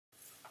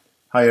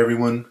Hi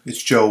everyone,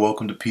 it's Joe.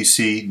 Welcome to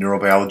PC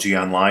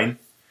Neurobiology Online.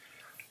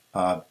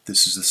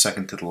 This is the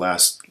second to the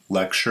last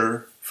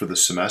lecture for the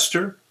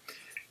semester,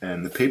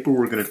 and the paper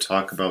we're going to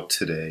talk about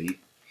today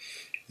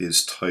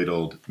is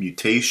titled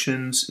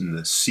Mutations in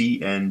the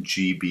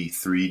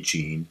CNGB3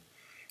 gene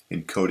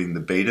encoding the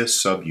beta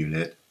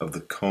subunit of the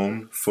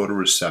cone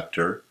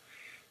photoreceptor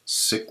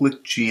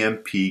cyclic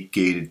GMP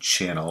gated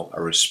channel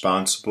are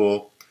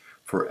responsible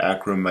for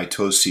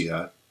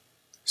acromitosia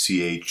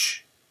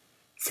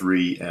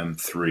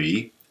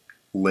CH3M3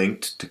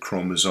 linked to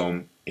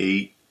chromosome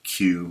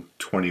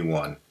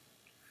AQ21.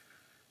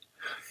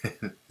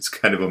 It's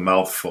kind of a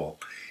mouthful.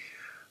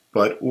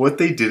 But what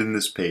they did in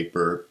this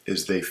paper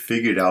is they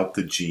figured out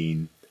the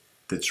gene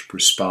that's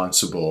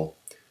responsible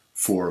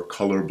for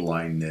color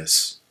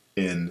blindness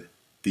in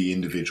the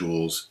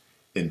individuals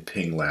in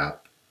PingLap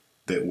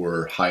that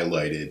were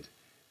highlighted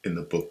in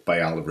the book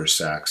by Oliver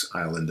Sacks,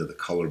 Island of the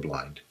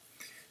Colorblind.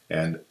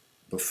 And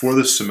before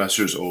this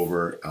semester's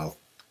over, I'm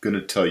going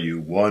to tell you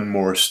one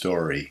more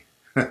story.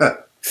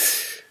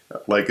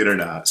 Like it or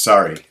not,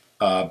 sorry.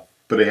 But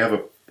I have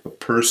a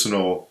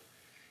personal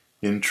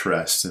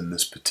interest in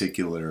this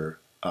particular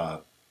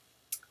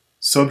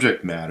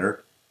subject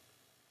matter.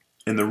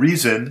 And the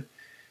reason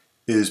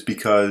is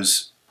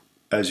because,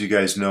 as you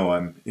guys know,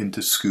 I'm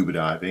into scuba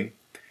diving.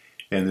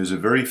 And there's a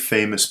very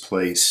famous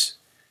place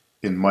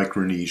in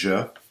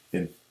Micronesia,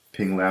 and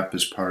PingLap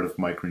is part of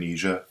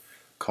Micronesia,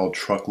 called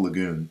Truk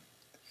Lagoon.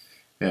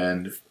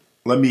 And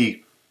let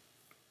me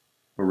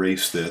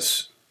erase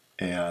this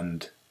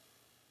and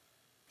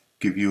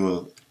give you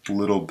a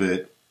little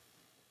bit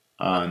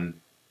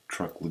on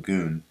Truk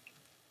Lagoon.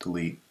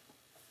 Delete.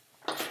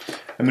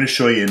 I'm going to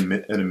show you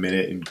in a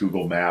minute in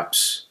Google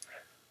Maps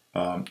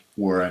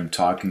where I'm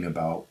talking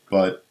about,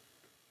 but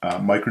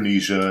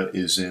Micronesia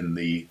is in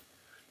the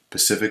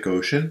Pacific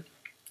Ocean,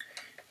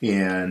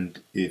 and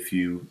if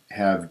you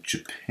have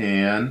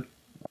Japan,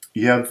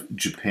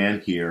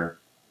 here,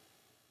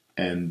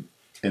 and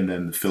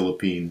then the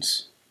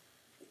Philippines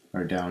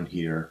are down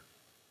here,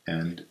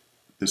 and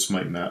this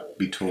might not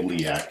be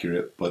totally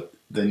accurate, but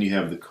then you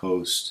have the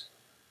coast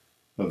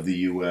of the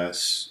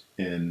US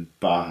in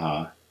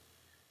Baja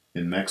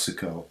in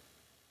Mexico,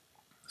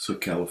 so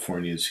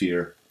California is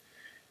here,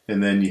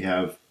 and then you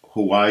have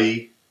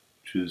Hawaii,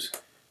 which is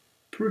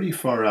pretty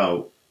far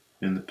out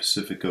in the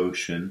Pacific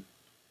Ocean,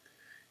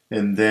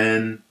 and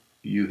then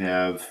you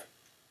have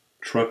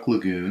Truk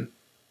Lagoon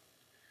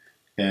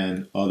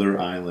and other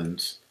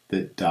islands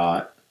that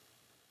dot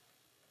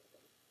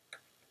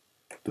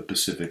the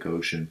Pacific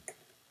Ocean.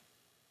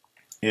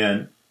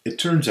 And it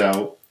turns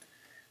out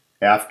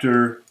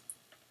after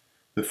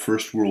the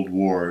First World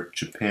War,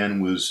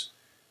 Japan was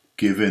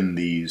given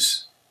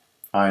these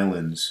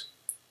islands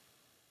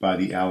by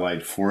the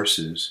Allied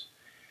forces,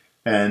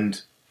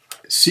 and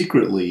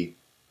secretly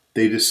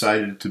they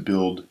decided to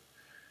build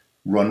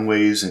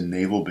runways and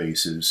naval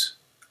bases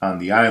on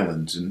the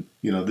islands. And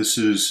this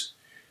is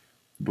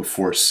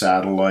before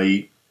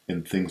satellite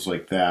and things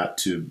like that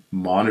to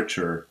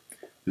monitor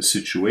the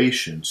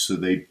situation. So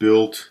they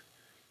built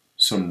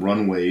some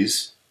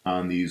runways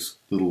on these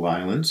little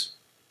islands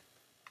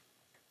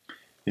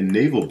and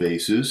naval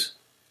bases,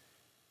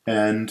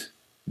 and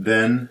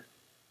then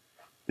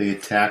they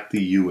attacked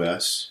the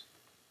US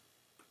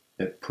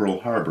at Pearl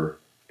Harbor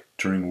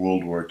during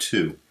World War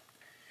II.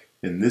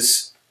 And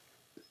this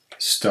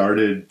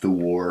started the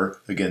war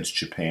against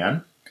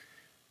Japan.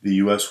 The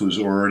US was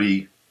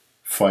already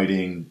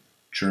fighting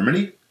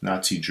Germany,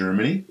 Nazi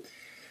Germany,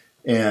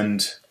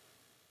 and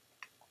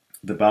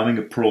the bombing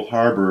of Pearl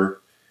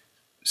Harbor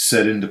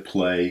set into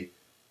play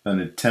an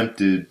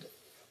attempted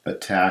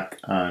attack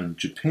on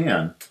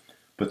Japan.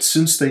 But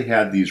since they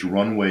had these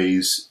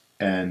runways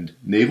and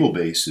naval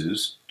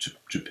bases,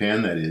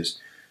 Japan that is,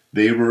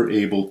 they were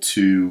able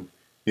to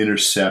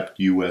intercept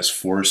US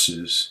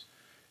forces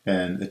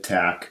and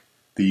attack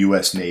the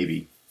US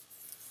Navy.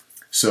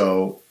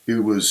 So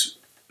it was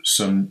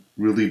some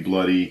really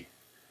bloody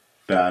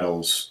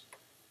battles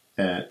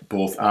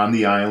both on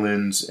the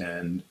islands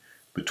and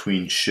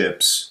between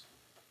ships.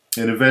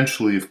 And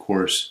eventually, of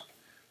course,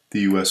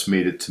 the US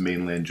made it to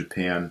mainland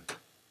Japan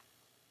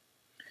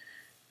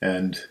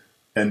and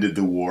ended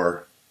the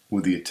war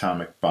with the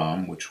atomic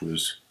bomb, which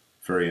was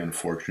very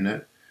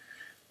unfortunate.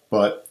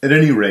 But at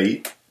any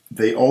rate,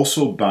 they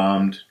also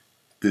bombed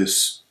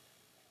this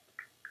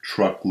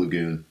Truk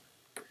Lagoon,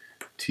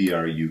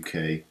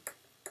 T-R-U-K,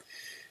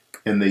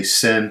 and they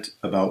sent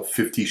about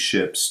 50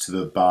 ships to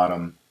the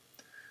bottom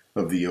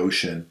of the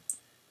ocean.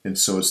 And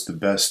so it's the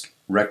best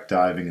wreck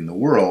diving in the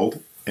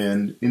world.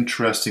 And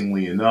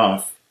interestingly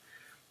enough,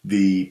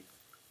 the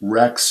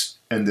wrecks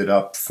ended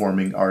up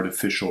forming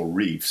artificial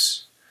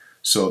reefs.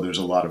 So there's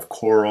a lot of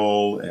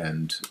coral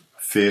and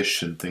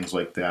fish and things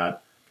like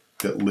that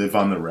that live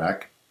on the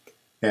wreck.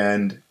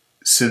 And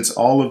since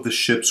all of the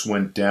ships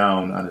went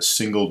down on a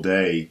single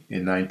day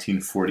in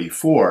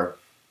 1944,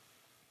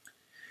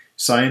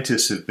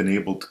 scientists have been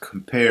able to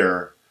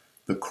compare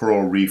the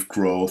coral reef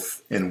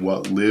growth and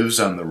what lives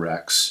on the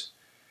wrecks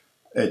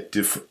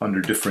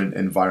under different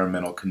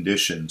environmental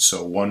conditions.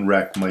 So one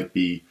wreck might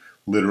be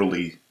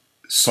literally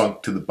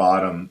sunk to the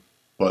bottom,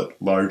 but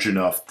large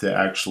enough to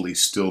actually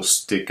still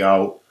stick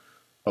out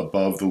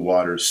above the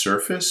water's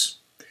surface.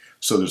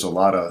 So there's a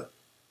lot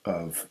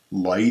of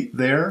light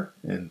there,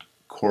 and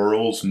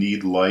corals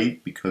need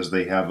light because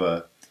they have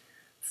a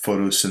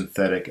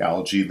photosynthetic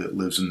algae that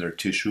lives in their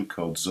tissue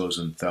called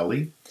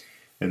zooxanthellae,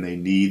 and they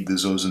need the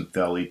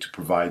zooxanthellae to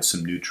provide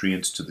some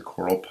nutrients to the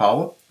coral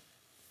polyp.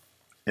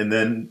 And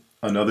then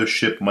another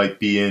ship might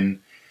be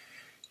in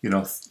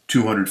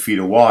 200 feet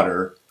of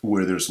water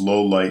where there's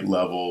low light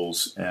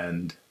levels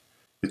and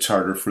it's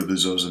harder for the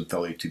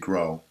zooxanthellae to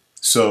grow.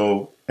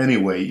 So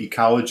anyway,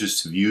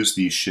 ecologists have used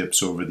these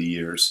ships over the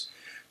years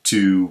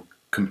to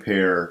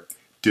compare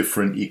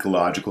different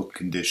ecological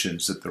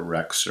conditions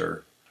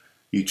that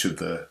each of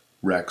the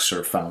wrecks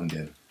are found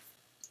in.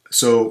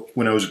 So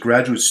when I was a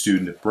graduate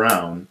student at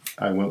Brown,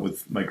 I went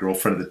with my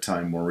girlfriend at the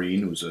time,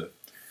 Maureen, who was a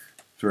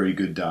very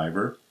good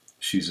diver.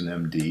 She's an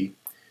MD.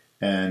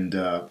 And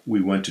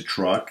we went to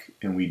Truck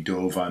and we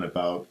dove on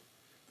about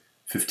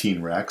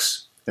 15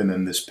 wrecks. And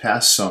then this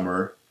past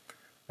summer,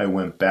 I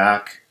went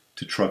back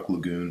to Truck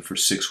Lagoon for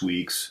 6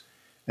 weeks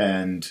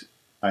and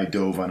I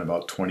dove on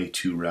about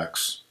 22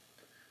 wrecks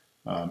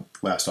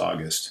last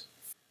August.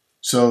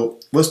 So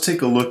let's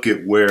take a look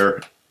at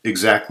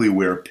exactly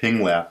where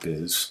Pinglap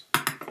is.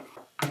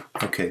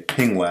 Okay,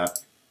 Pinglap.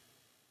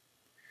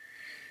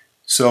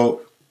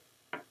 So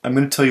I'm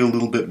going to tell you a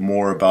little bit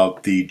more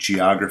about the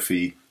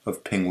geography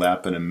of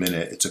Pinglap in a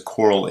minute. It's a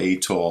coral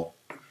atoll,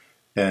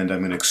 and I'm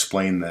going to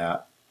explain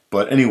that.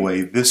 But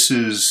anyway, this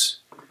is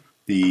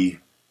the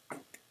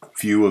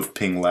view of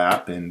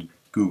Pinglap in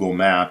Google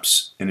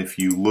Maps, and if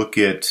you look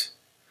at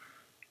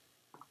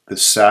the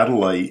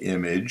satellite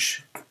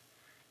image,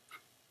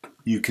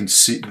 you can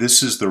see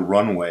this is the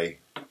runway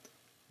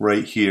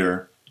right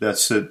here.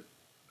 That's an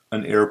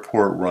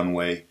airport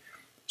runway,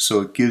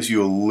 so it gives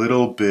you a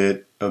little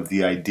bit of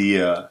the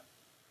idea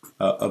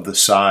of the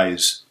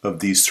size of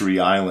these three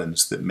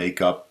islands that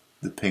make up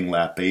the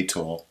Pinglap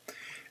Atoll.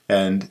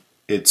 And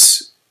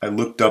I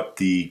looked up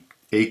the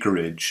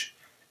acreage,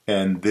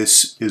 and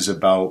this is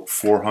about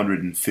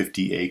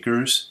 450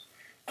 acres,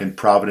 and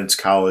Providence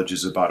College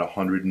is about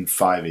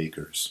 105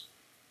 acres.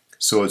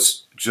 So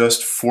it's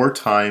just 4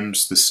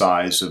 times the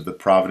size of the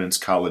Providence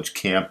College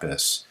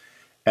campus.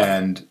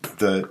 And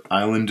the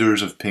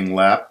islanders of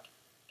Pinglap,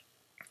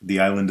 the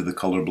island of the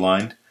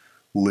colorblind,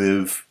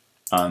 live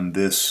on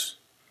this.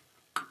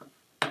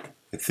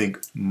 I think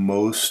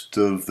most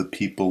of the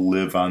people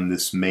live on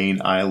this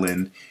main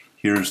island.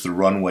 Here's the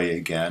runway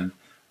again.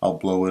 I'll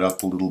blow it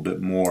up a little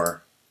bit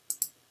more.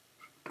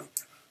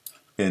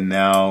 And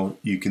now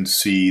you can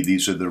see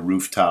these are the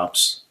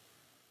rooftops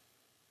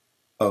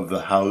of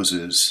the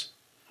houses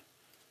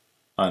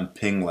on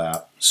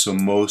Pinglap. So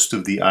most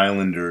of the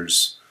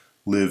islanders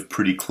live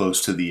pretty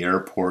close to the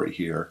airport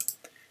here.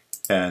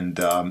 And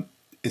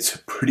it's a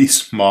pretty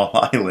small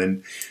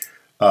island.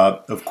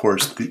 Of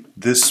course,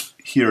 this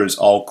here is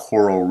all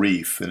coral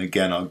reef, and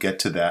again, I'll get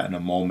to that in a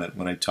moment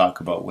when I talk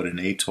about what an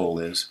atoll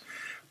is.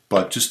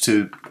 But just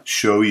to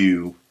show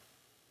you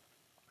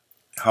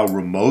how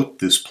remote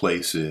this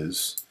place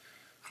is,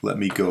 let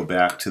me go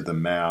back to the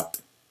map.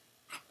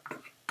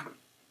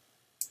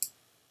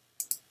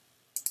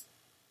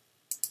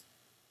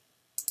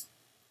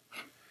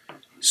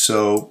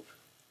 So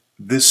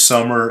this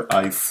summer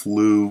I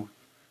flew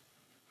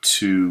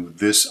to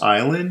this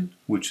island,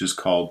 which is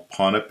called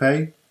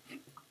Ponape,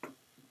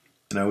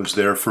 and I was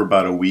there for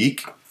about a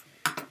week,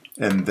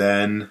 and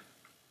then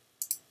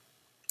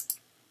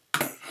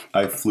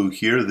I flew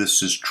here.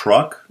 This is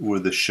Truck, where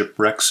the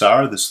shipwrecks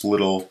are. This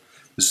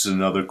is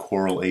another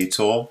coral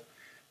atoll,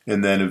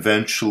 and then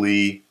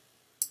eventually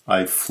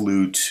I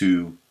flew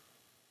to,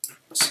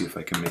 let's see if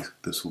I can make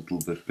this a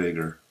little bit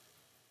bigger.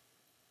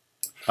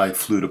 I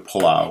flew to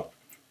Palau,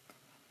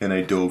 and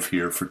I dove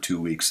here for 2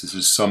 weeks. This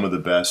is some of the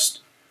best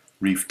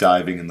reef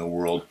diving in the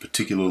world,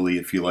 particularly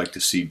if you like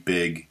to see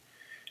big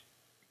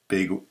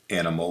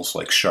animals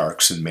like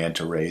sharks and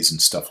manta rays and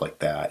stuff like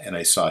that. And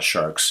I saw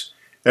sharks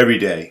every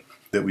day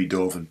that we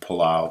dove in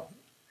Palau.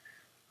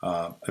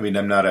 I mean,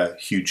 I'm not a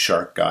huge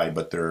shark guy,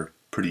 but they're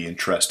pretty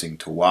interesting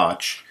to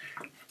watch.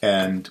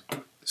 And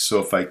so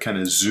if I kind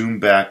of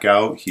zoom back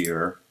out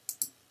here,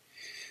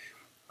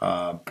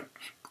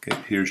 okay,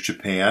 here's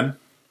Japan,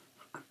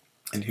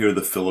 and here are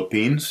the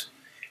Philippines,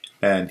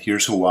 and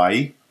here's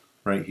Hawaii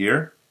right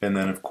here, and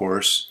then of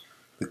course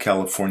the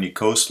California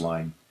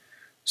coastline.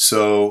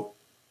 So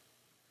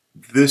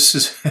this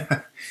is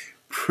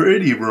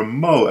pretty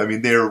remote. I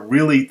mean, they're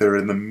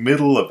in the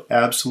middle of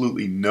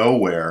absolutely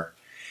nowhere,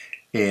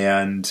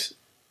 and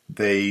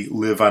they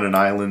live on an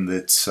island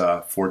that's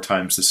 4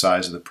 times the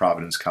size of the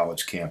Providence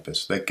College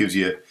campus. That gives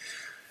you,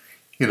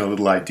 a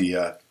little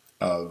idea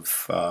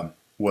of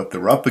what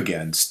they're up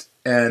against.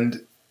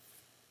 And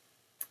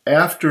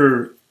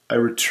after I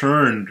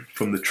returned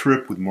from the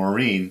trip with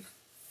Maureen,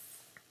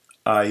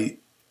 I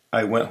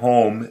went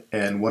home,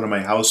 and one of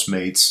my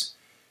housemates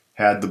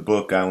had the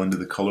book Island of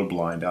the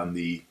Colorblind on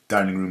the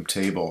dining room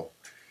table.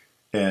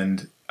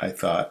 And I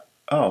thought,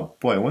 oh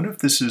boy, I wonder if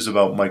this is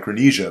about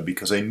Micronesia,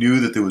 because I knew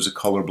that there was a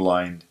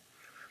colorblind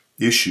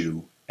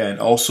issue. And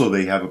also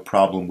they have a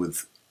problem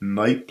with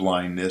night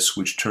blindness,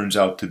 which turns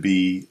out to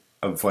be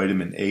a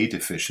vitamin A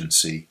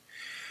deficiency.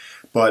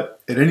 But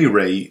at any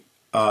rate,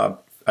 I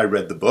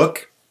read the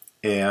book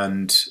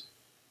and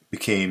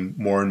became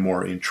more and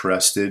more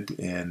interested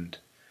in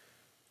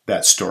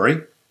that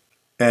story.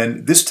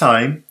 And this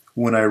time,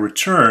 when I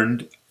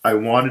returned, I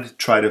wanted to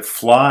try to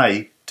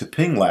fly to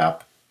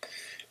Pinglap.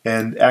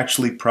 And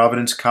actually,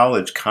 Providence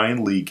College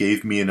kindly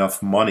gave me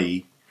enough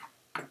money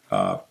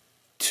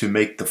to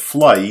make the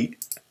flight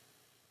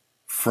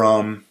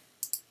from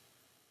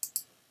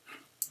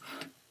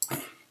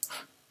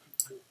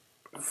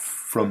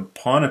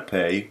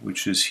Ponape,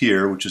 which is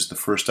here, which is the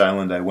first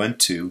island I went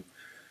to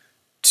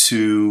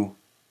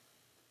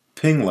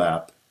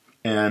Pinglap.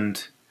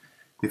 And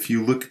if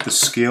you look at the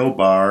scale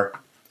bar,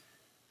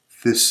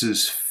 this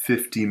is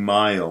 50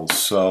 miles.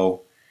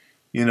 So,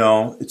 you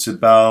know, it's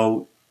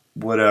about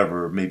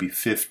whatever, maybe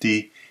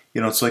 50.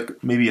 You know, it's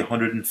like maybe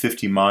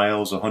 150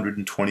 miles,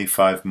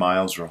 125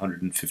 miles, or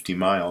 150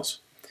 miles.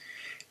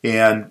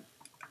 And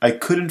I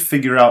couldn't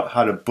figure out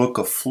how to book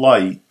a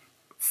flight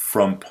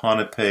from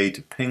Ponape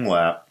to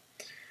Pinglap.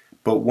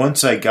 But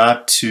once I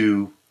got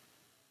to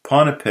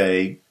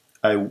Ponape,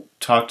 I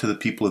talked to the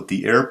people at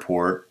the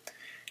airport,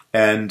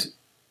 and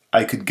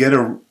I could get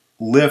a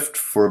lift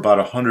for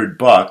about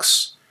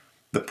 $100.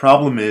 The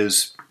problem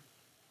is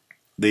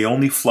they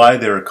only fly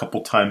there a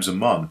couple times a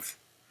month.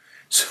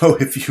 So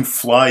if you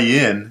fly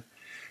in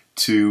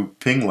to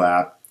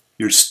Pinglap,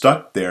 you're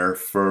stuck there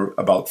for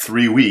about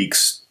 3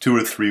 weeks, 2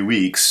 or 3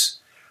 weeks,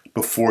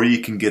 before you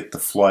can get the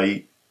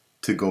flight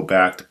to go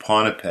back to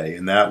Ponape.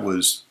 And that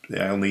was,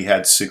 I only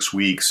had 6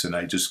 weeks and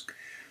I just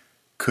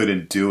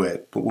couldn't do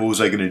it. But what was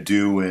I going to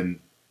do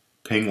in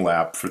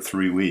Pinglap for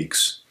 3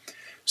 weeks?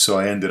 So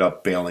I ended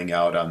up bailing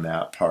out on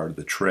that part of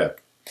the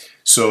trip.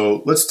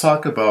 So let's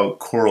talk about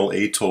coral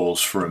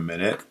atolls for a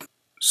minute.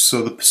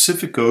 So the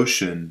Pacific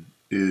Ocean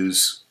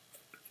is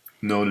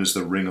known as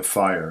the Ring of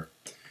Fire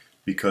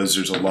because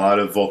there's a lot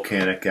of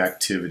volcanic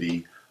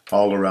activity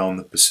all around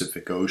the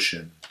Pacific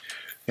Ocean.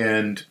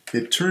 And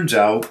it turns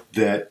out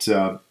that,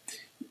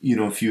 you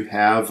know, if you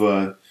have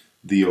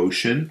the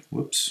ocean,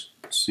 whoops,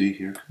 let's see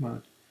here, come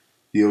on,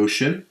 the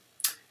ocean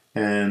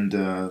and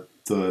the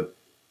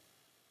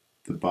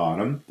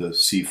bottom, the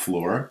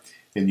seafloor,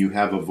 and you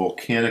have a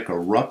volcanic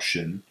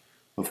eruption,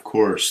 of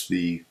course,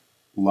 the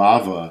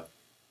lava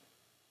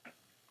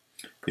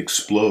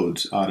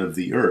explodes out of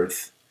the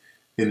earth.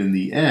 And in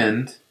the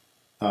end,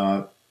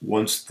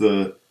 once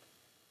the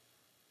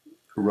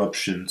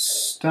eruption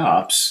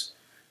stops,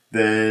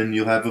 then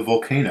you'll have a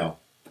volcano.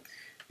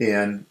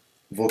 And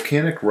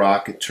volcanic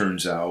rock, it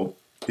turns out,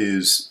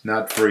 is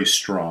not very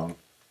strong.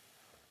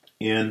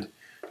 And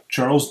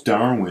Charles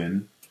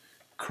Darwin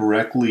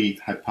correctly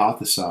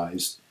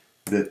hypothesized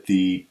that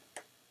the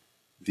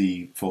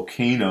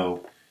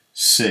volcano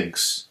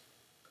sinks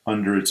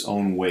under its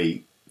own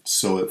weight.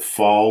 So it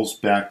falls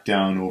back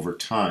down over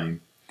time,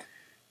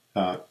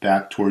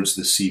 back towards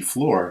the sea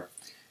floor.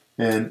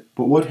 But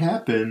what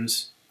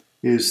happens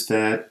is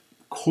that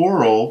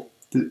coral,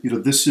 you know,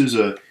 this is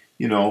a,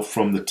 you know,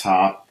 from the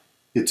top,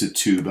 it's a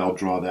tube. I'll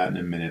draw that in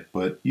a minute,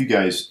 but you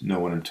guys know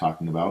what I'm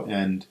talking about.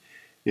 And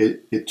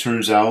it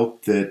turns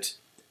out that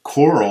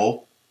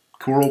coral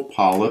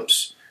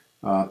polyps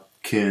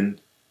can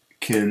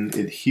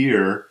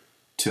adhere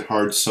to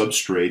hard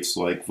substrates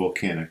like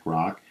volcanic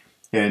rock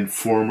and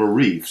form a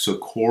reef. So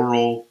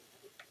coral,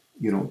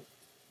 you know,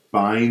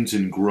 binds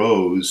and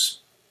grows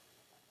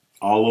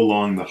all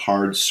along the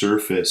hard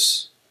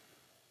surface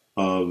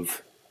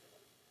of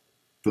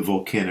the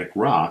volcanic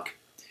rock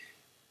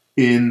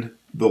in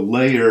the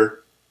layer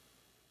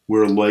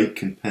where light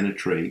can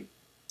penetrate,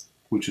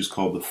 which is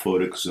called the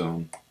photic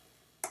zone.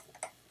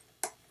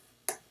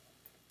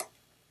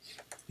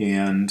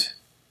 And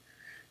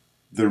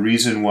the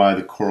reason why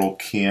the coral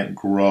can't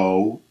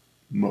grow,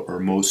 or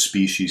most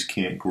species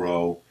can't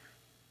grow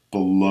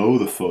below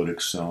the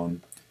photic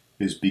zone,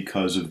 is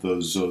because of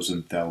those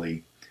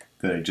zooxanthellae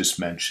that I just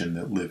mentioned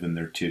that live in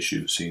their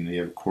tissue. So you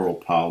have a coral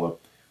polyp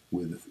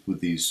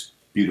with these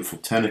beautiful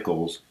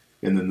tentacles,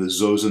 and then the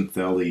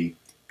zooxanthellae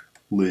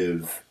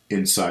live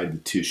inside the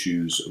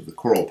tissues of the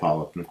coral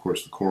polyp. And of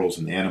course, the coral is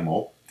an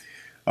animal,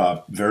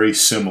 very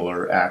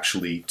similar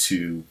actually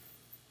to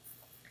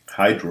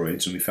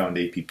hydroids, and we found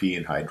APP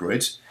in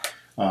hydroids.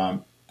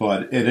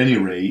 But at any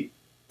rate,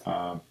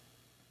 the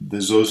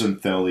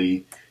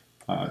zooxanthellae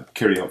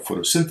carry out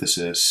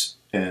photosynthesis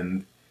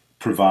and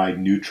provide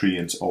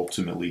nutrients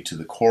ultimately to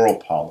the coral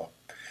polyp.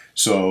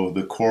 So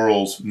the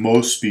corals,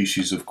 most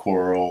species of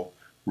coral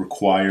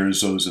require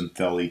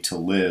zooxanthellae to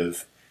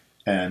live,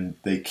 and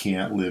they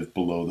can't live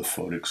below the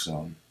photic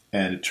zone.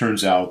 And it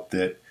turns out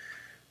that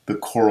the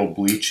coral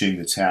bleaching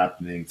that's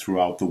happening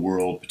throughout the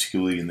world,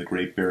 particularly in the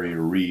Great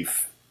Barrier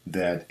Reef,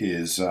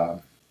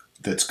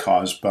 that's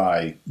caused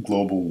by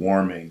global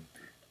warming,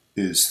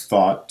 is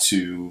thought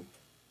to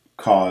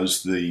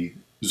cause the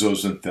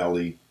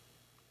zooxanthellae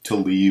to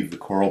leave the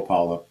coral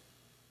polyp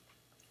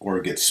or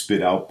get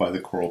spit out by the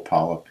coral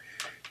polyp,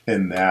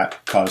 and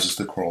that causes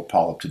the coral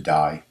polyp to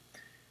die,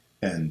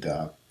 and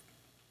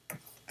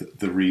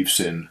the reefs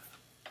in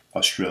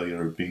Australia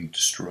are being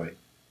destroyed.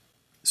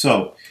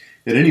 So,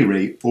 at any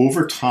rate,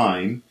 over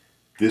time,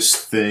 this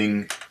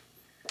thing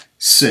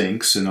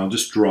sinks, and I'll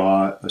just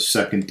draw a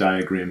second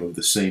diagram of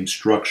the same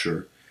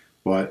structure,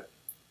 but,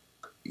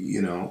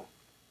 you know,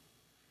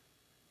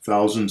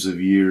 thousands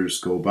of years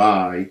go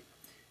by,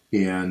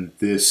 and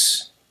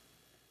this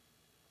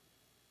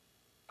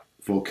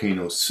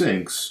volcano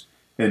sinks,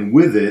 and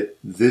with it,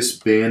 this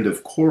band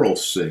of coral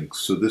sinks.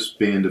 So this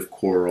band of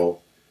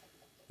coral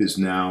is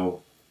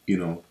now, you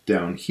know,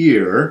 down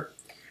here,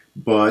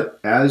 but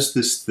as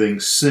this thing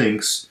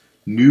sinks,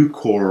 new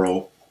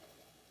coral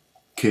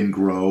can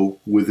grow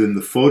within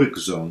the photic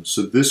zone.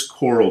 So this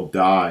coral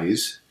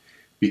dies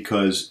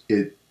because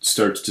it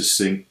starts to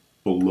sink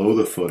below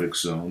the photic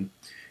zone,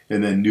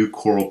 and then new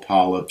coral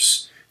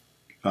polyps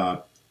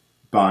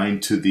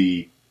bind to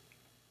the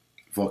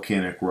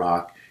volcanic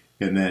rock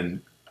and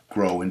then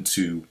grow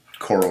into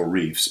coral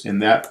reefs.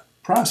 And that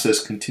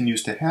process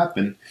continues to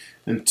happen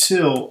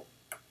until,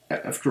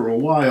 after a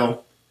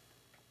while,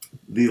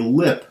 the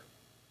lip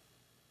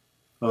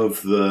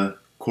of the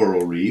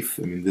coral reef,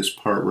 I mean this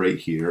part right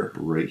here,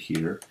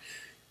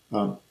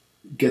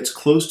 gets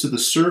close to the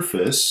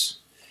surface,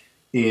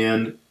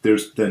 and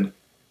there's then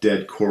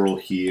dead coral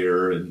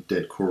here, and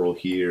dead coral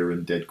here,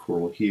 and dead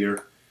coral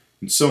here,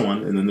 and so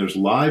on. And then there's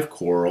live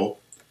coral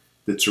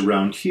that's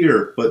around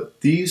here,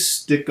 but these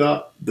stick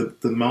up, the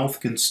mouth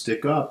can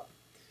stick up,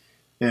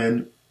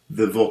 and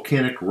the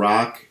volcanic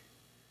rock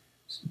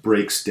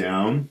breaks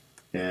down,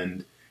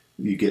 and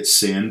you get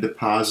sand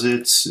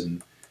deposits,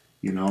 and,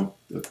 you know,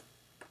 the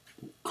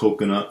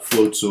coconut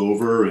floats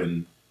over,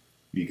 and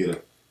you get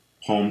a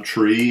palm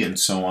tree, and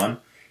so on,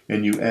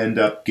 and you end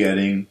up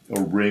getting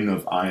a ring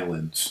of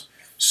islands.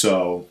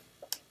 So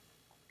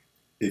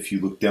if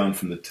you look down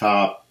from the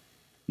top,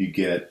 you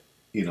get,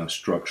 you know,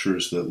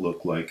 structures that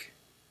look like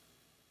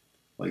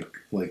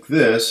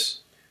this,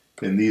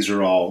 and these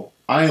are all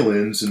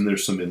islands, and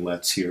there's some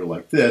inlets here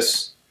like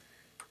this,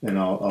 and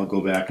I'll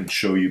go back and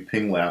show you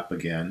Pinglap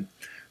again.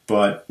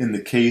 But in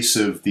the case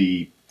of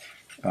the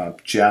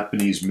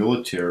Japanese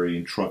military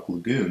in Truk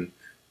Lagoon,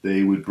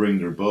 they would bring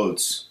their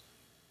boats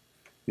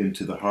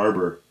into the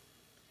harbor,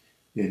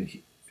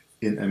 into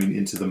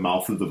the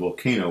mouth of the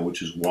volcano,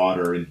 which is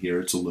water, and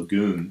here it's a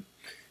lagoon,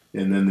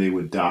 and then they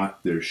would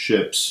dock their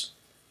ships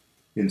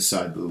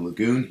inside the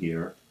lagoon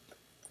here,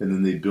 and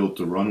then they built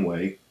a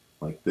runway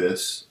like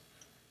this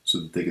so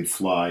that they could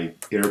fly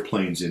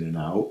airplanes in and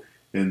out,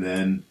 and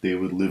then they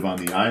would live on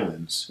the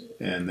islands,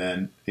 and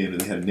then, you know,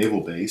 they had a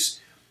naval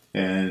base,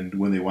 and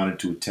when they wanted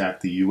to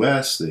attack the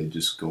U.S., they'd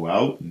just go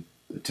out and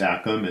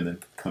attack them and then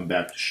come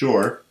back to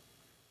shore.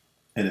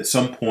 And at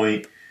some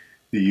point,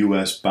 the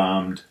U.S.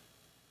 bombed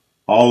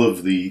all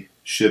of the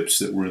ships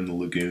that were in the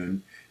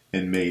lagoon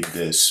and made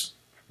this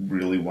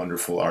really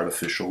wonderful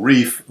artificial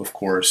reef, of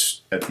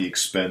course, at the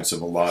expense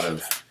of a lot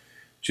of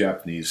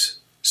Japanese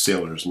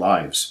sailors'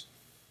 lives.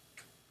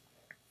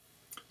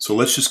 So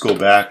let's just go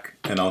back,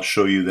 and I'll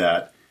show you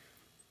that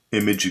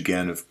image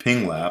again of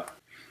Pinglap.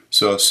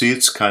 So see,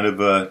 it's kind of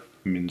a,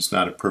 I mean, it's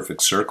not a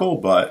perfect circle,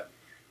 but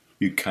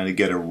you kind of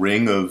get a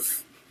ring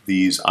of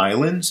these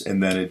islands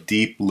and then a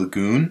deep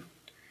lagoon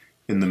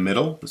in the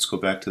middle. Let's go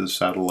back to the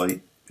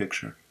satellite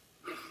picture.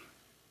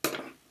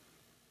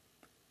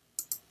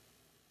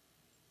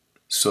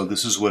 So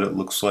this is what it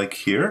looks like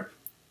here.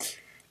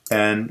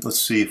 And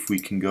let's see if we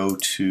can go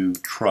to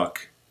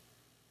Truk.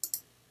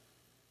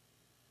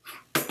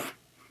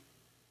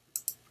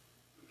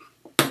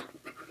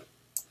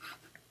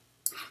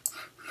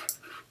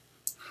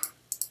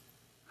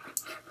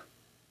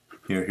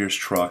 Here's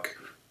Truk.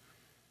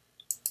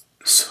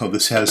 So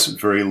this has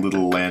very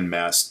little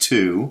landmass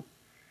too,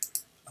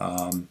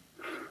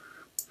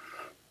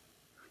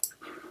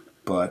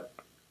 but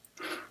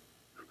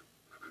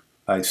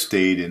I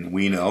stayed in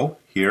Weno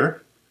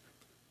here.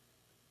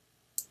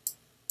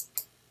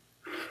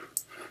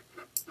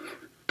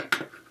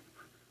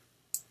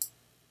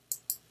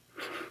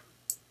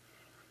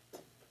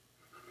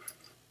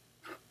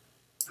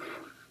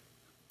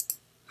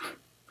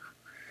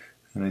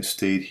 And I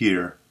stayed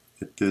here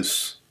at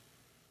this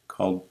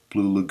called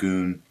Blue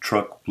Lagoon,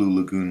 Truk Blue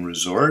Lagoon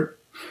Resort.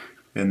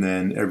 And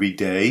then every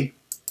day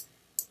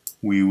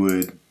we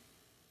would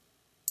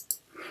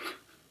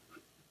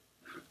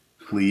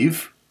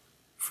leave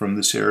from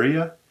this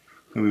area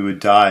and we would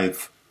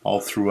dive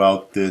all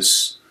throughout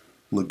this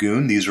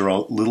lagoon. These are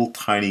all little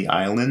tiny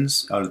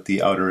islands out at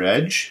the outer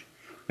edge,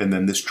 and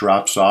then this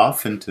drops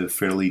off into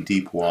fairly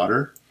deep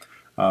water.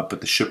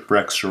 But the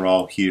shipwrecks are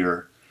all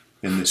here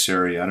in this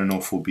area. I don't know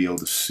if we'll be able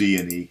to see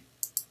any.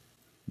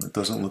 It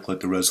doesn't look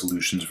like the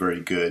resolution's very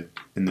good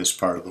in this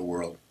part of the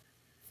world.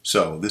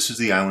 So this is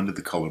the island of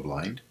the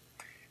colorblind,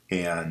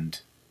 and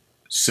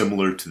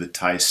similar to the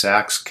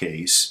Tay-Sachs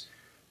case,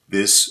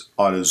 this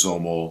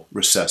autosomal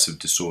recessive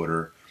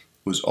disorder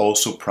was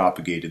also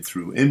propagated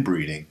through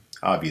inbreeding.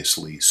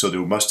 obviously. So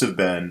there must have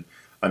been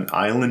an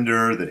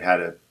islander that had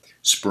a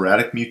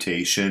sporadic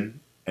mutation,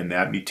 and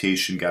that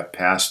mutation got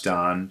passed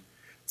on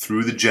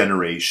through the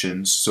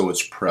generations, so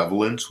its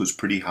prevalence was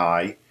pretty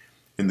high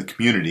in the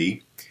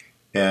community.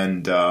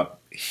 And,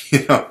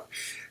 you know,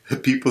 the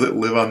people that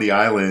live on the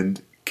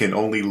island can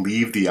only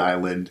leave the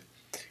island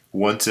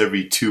once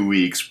every 2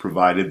 weeks,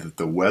 provided that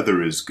the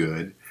weather is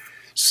good.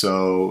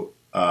 So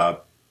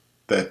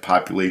that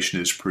population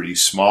is pretty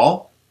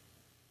small,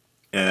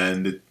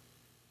 and it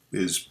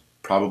is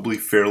probably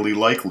fairly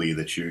likely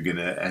that you're going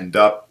to end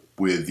up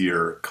with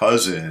your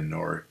cousin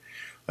or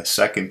a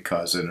second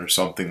cousin or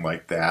something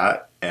like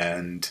that,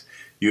 and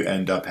you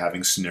end up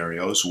having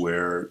scenarios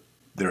where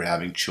they're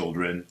having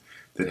children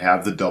that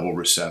have the double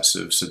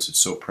recessive, since it's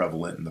so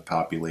prevalent in the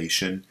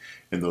population,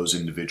 and those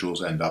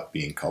individuals end up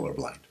being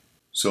colorblind.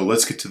 So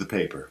let's get to the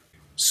paper.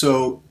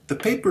 So the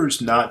paper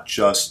is not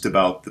just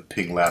about the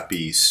pink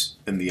lapis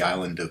and the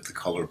island of the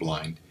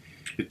colorblind.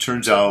 It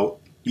turns out,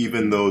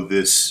 even though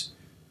this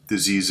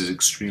disease is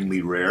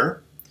extremely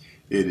rare,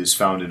 it is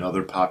found in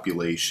other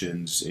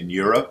populations in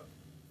Europe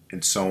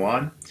and so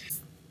on.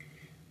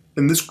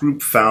 And this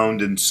group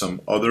found in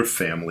some other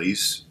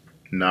families,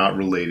 not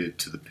related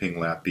to the pink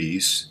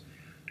lapis,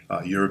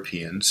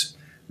 Europeans,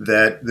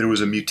 that there was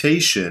a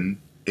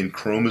mutation in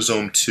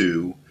chromosome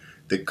 2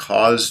 that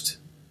caused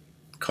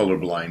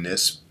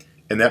colorblindness,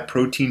 and that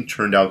protein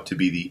turned out to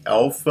be the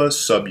alpha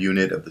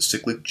subunit of the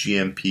cyclic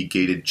GMP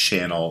gated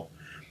channel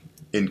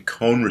in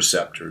cone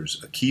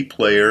receptors, a key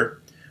player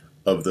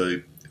of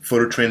the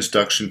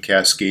phototransduction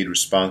cascade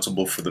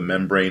responsible for the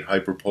membrane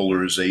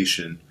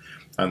hyperpolarization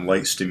on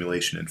light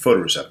stimulation in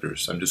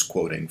photoreceptors. I'm just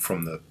quoting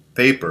from the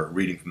paper,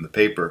 reading from the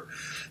paper.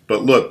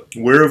 But look,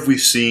 where have we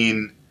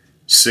seen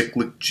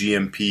cyclic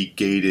GMP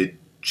gated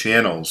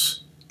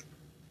channels?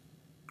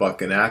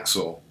 Buck and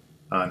Axel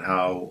on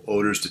how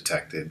odor is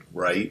detected,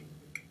 right?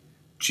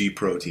 G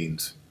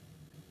proteins.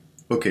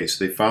 Okay,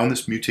 so they found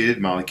this mutated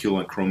molecule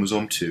on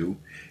chromosome 2,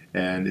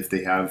 and if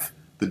they have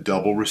the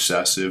double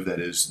recessive, that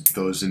is,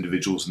 those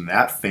individuals in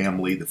that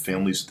family, the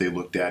families that they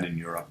looked at in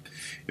Europe,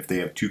 if they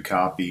have 2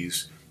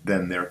 copies,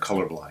 then they're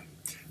colorblind.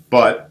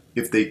 But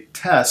if they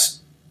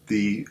test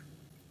the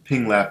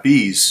pink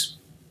lapis,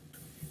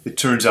 it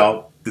turns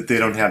out that they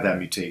don't have that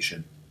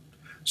mutation.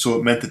 So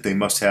it meant that they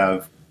must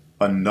have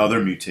another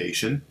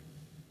mutation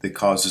that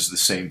causes the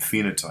same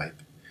phenotype.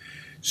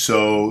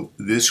 So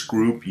this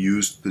group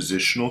used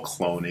positional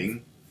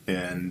cloning,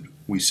 and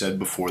we said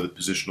before that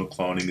positional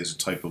cloning is a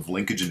type of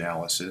linkage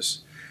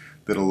analysis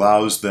that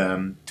allows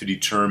them to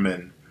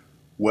determine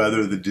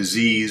whether the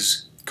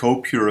disease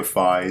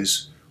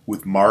co-purifies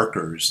with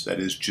markers, that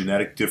is,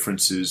 genetic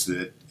differences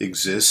that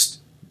exist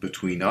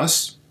between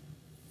us.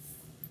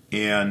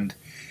 And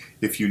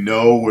if you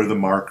know where the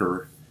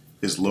marker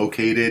is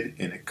located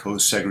and it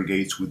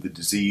co-segregates with the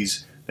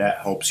disease, that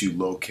helps you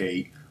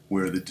locate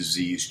where the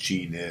disease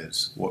gene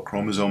is, what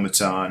chromosome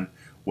it's on,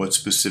 what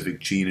specific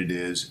gene it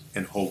is,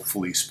 and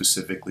hopefully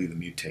specifically the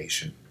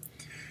mutation.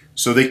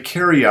 So they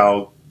carry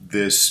out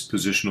this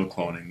positional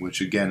cloning,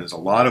 which again is a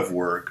lot of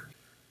work,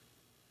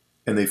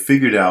 and they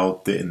figured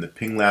out that in the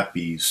pink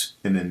lapis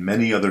and in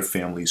many other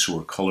families who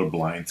are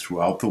colorblind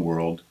throughout the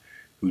world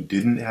who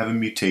didn't have a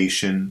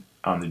mutation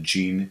on the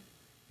gene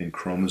in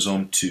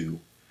chromosome 2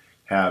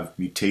 have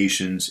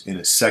mutations in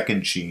a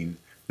second gene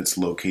that's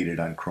located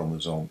on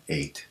chromosome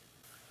 8.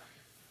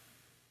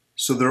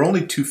 So there are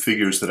only 2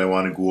 figures that I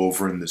want to go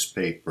over in this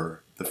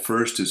paper. The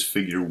first is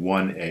figure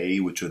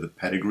 1a, which are the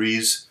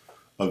pedigrees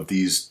of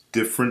these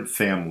different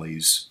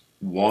families.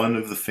 One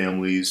of the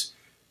families,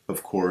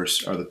 of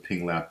course, are the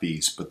pink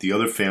lapis, but the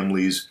other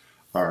families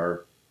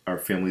are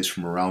families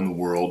from around the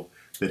world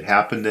that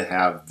happen to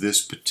have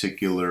this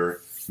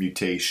particular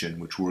mutation,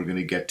 which we're going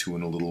to get to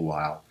in a little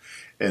while.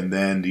 And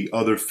then the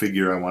other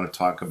figure I want to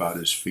talk about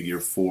is figure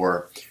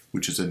 4,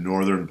 which is a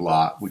northern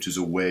blot, which is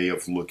a way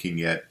of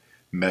looking at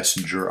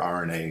messenger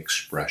RNA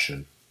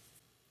expression.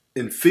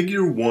 In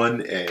figure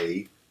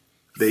 1a,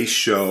 they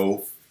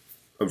show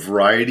a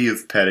variety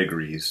of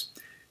pedigrees,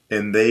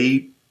 and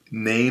they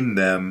name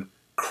them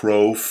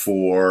Crow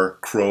 4,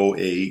 Crow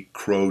 8,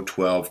 Crow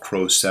 12,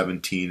 Crow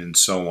 17, and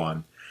so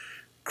on.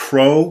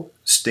 Crow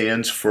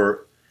stands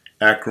for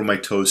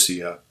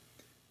acromitosia,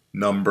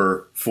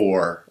 number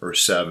 4 or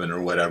 7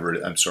 or whatever,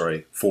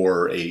 4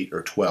 or 8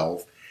 or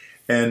 12.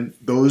 And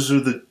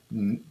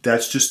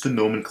that's just the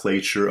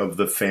nomenclature of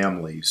the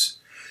families.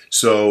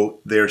 So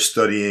they're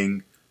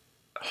studying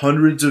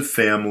hundreds of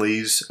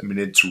families. I mean,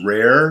 it's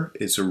rare.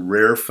 It's a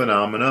rare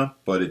phenomena,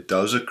 but it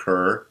does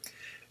occur.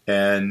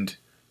 And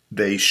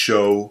they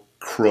show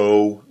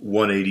Crow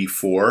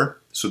 184,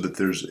 so that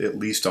there's at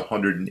least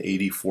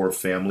 184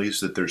 families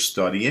that they're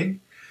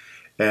studying.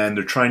 And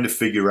they're trying to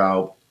figure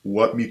out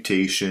what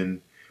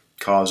mutation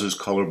causes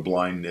color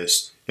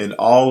blindness in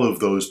all of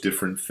those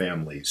different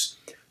families.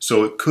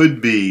 So it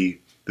could be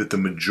that the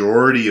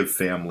majority of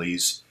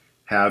families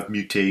have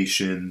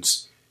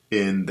mutations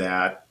in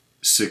that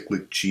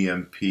cyclic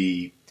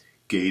GMP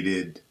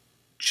gated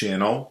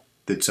channel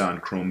that's on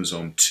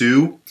chromosome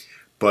 2,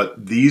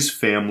 but these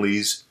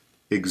families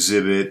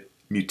exhibit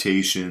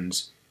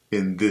mutations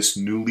in this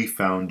newly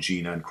found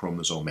gene on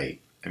chromosome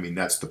 8. I mean,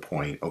 that's the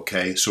point,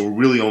 okay? So we're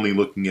really only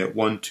looking at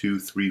 1, 2,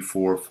 3,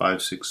 4,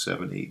 5, 6,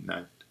 7, 8,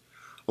 9,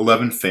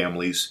 11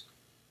 families,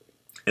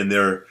 and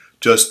they're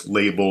just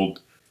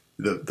labeled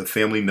the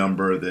family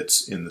number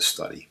that's in the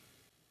study.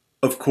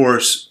 Of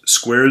course,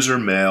 squares are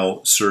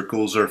male,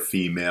 circles are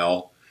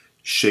female,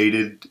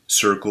 shaded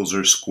circles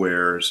or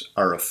squares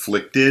are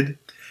afflicted,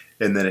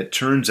 and then it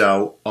turns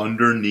out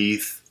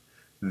underneath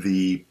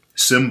the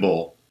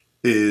symbol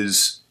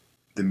is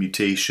the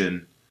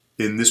mutation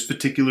in this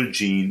particular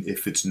gene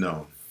if it's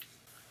known.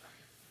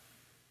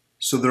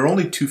 So there are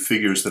only two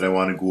figures that I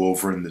want to go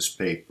over in this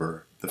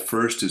paper. The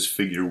first is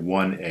figure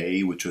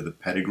 1A, which are the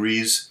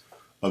pedigrees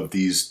of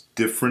these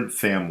different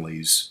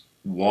families.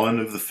 One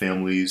of the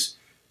families,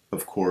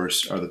 of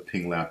course, are the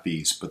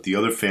Pinglapese, but the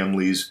other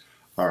families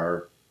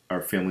are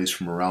families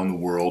from around the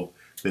world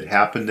that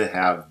happen to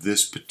have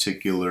this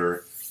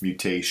particular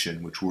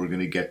mutation, which we're going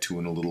to get to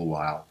in a little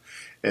while.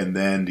 And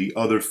then the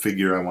other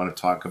figure I want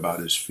to talk about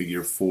is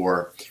figure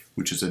 4,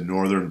 which is a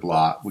northern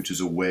blot, which is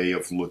a way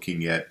of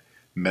looking at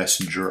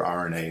messenger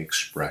RNA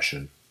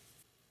expression.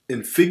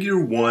 In figure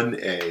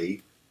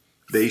 1A,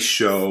 they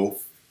show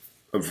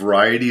a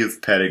variety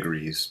of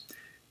pedigrees,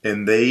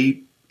 and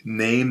they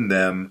name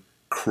them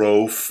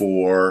Crow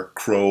 4,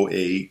 Crow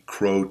 8,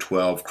 Crow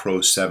 12,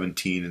 Crow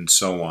 17, and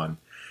so on.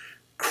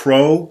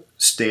 Crow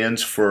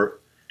stands for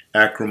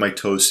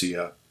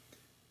achromatosia,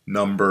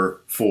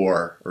 number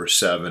 4 or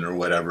 7 or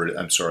whatever,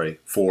 I'm sorry,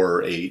 4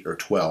 or 8 or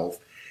 12.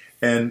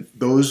 And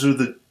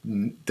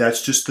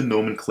that's just the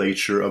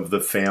nomenclature of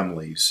the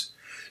families.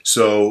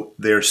 So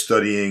they're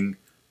studying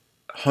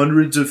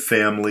hundreds of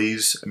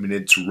families. I mean,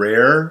 it's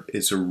rare.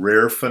 It's a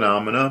rare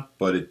phenomena,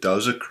 but it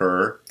does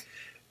occur.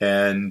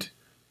 And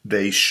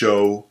they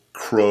show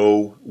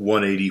Crow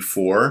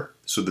 184,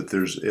 so that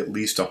there's at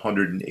least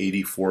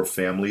 184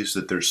 families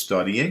that they're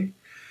studying.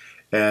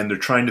 And they're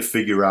trying to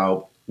figure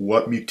out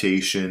what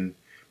mutation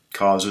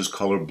causes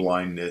color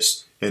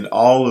blindness in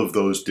all of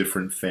those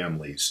different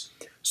families.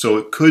 So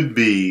it could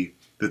be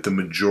that the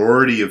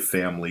majority of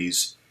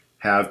families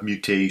have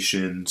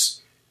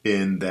mutations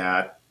in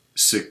that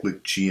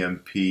cyclic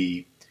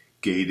GMP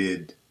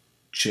gated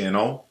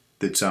channel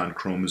that's on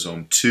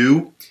chromosome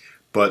 2,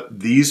 but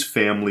these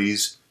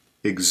families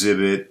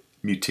exhibit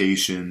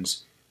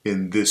mutations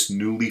in this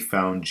newly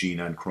found gene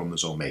on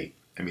chromosome 8.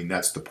 I mean,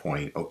 that's the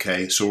point,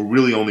 okay? So we're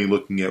really only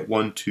looking at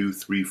 1, 2,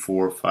 3,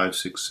 4, 5,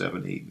 6,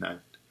 7, 8, 9,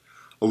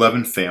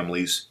 11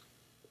 families,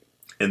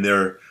 and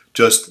they're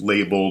just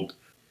labeled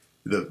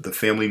the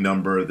family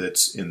number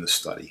that's in the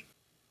study.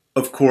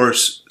 Of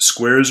course,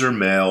 squares are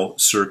male,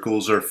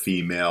 circles are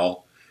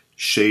female,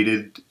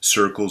 shaded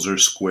circles or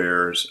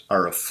squares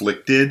are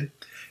afflicted,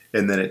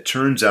 and then it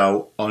turns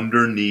out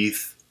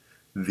underneath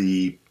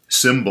the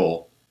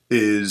symbol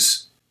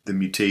is the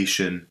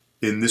mutation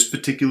in this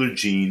particular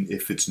gene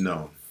if it's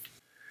known.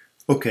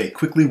 Okay,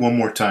 quickly one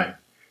more time.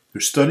 They're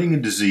studying a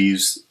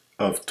disease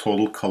of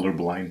total color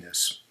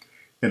blindness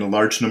in a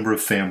large number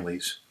of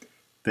families.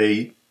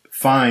 They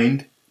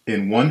find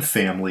in one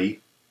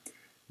family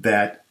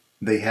that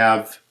they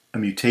have a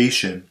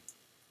mutation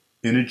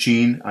in a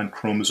gene on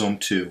chromosome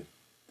 2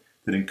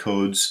 that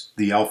encodes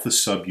the alpha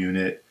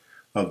subunit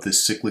of the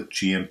cyclic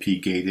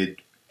GMP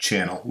gated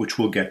channel, which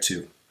we'll get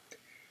to.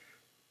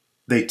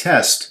 They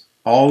test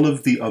all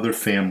of the other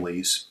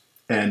families,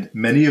 and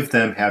many of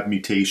them have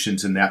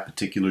mutations in that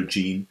particular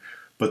gene,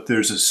 but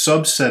there's a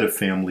subset of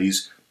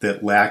families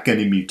that lack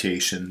any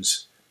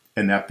mutations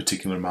in that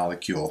particular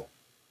molecule.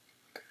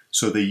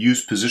 So they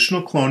use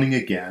positional cloning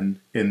again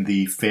in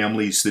the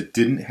families that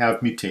didn't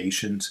have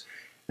mutations,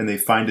 and they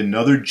find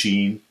another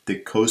gene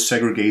that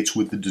co-segregates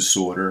with the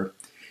disorder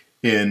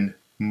in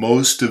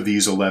most of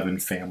these 11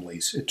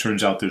 families. It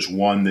turns out there's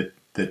one that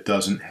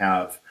doesn't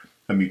have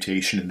a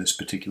mutation in this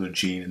particular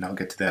gene, and I'll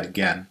get to that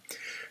again.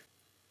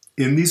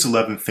 In these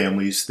 11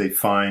 families, they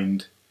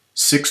find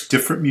 6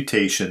 different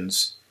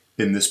mutations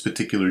in this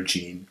particular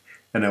gene,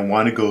 and I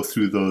want to go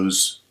through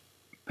those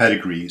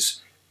pedigrees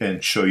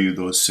and show you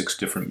those 6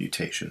 different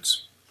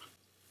mutations.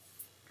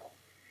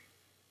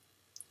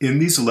 In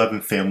these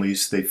 11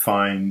 families, they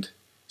find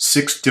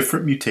 6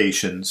 different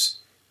mutations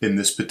in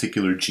this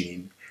particular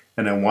gene,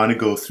 and I want to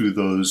go through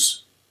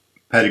those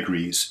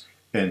pedigrees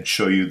and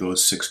show you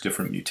those 6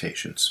 different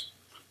mutations.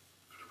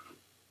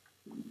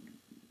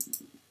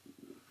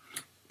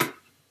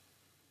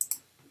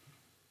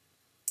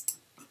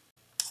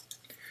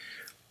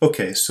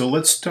 Okay, so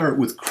let's start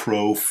with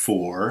Crow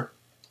 4.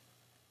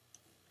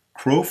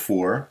 Crow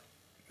 4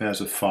 has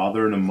a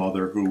father and a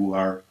mother who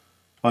are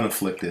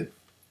unafflicted,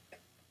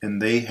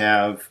 and they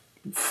have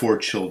 4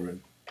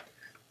 children.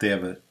 They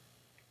have a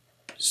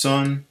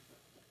son,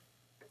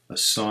 a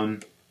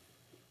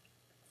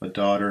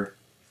daughter,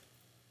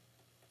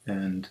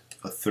 and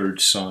a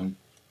third son.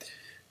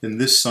 And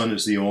this son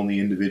is the only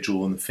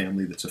individual in the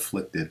family that's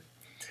afflicted.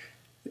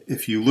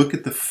 If you look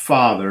at the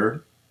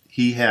father,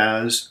 he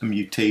has a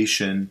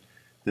mutation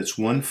that's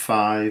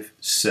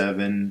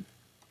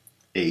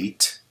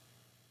 1578.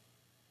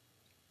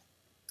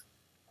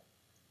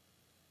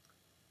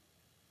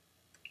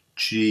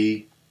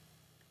 G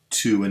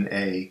to an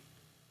A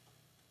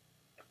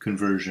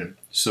conversion.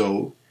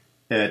 So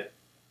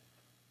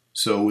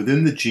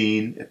within the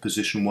gene at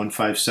position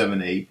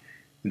 1578,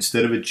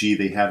 instead of a G,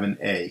 they have an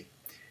A.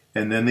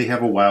 And then they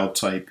have a wild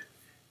type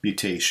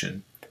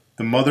mutation.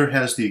 The mother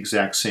has the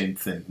exact same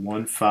thing,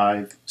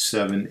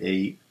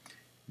 1578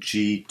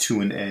 G to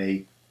an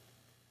A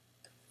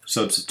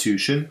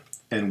substitution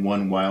and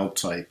one wild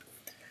type.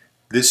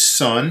 This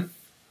son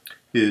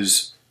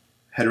is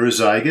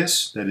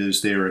heterozygous, that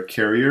is, they are a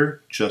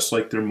carrier just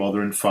like their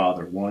mother and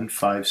father,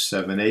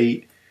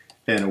 1578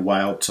 and a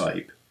wild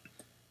type.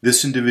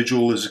 This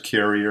individual is a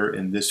carrier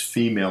and this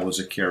female is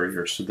a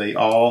carrier, so they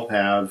all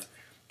have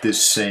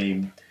this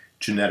same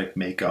genetic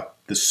makeup.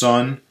 The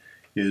son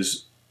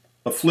is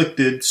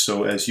afflicted,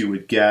 so as you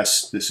would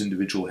guess, this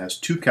individual has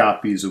 2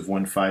 copies of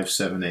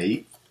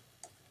 1578.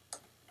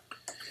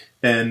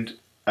 And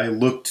I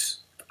looked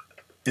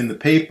in the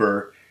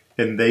paper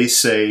and they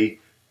say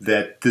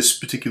that this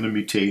particular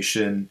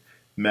mutation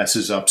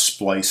messes up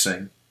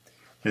splicing.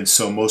 And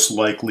so most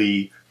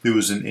likely there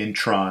was an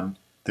intron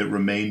that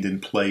remained in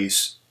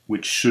place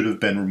which should have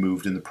been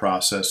removed in the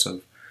process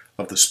of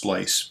the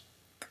splice.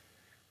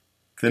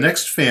 The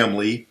next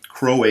family,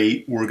 Crow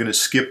 8, we're going to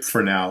skip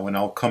for now, and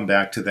I'll come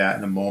back to that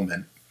in a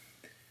moment.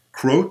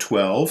 Crow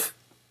 12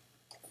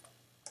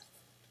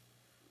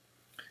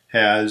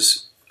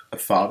 has a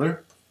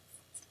father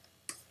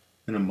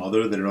and a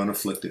mother that are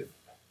unafflicted.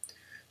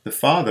 The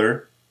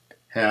father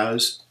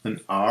has an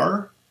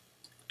R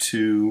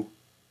to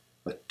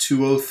a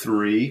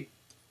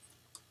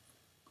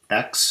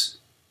 203X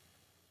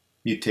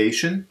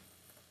mutation,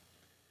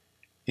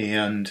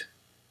 and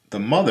the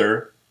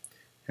mother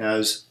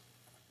has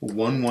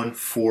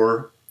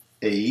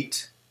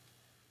 1148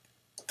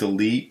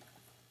 delete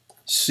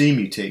C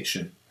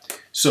mutation.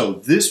 So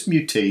this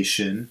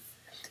mutation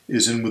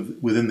is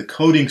within the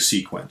coding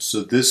sequence.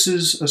 So this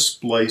is a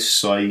splice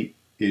site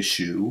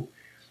issue.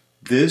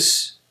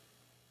 This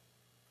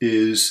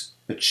is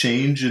a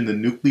change in the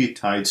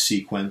nucleotide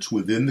sequence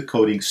within the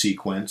coding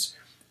sequence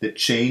that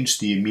changed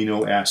the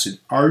amino acid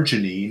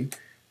arginine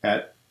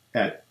at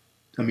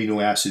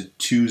amino acid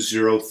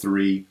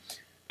 203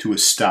 to a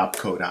stop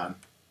codon.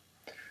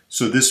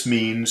 So this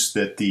means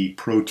that the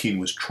protein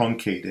was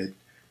truncated.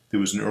 There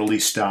was an early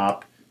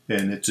stop,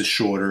 and it's a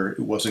shorter, it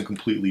wasn't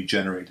completely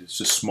generated. It's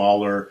a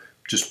smaller,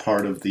 just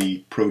part of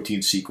the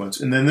protein sequence.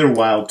 And then they're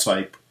wild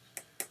type,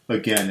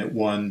 again, at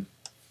one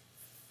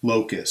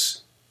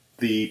locus.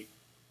 The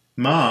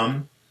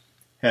mom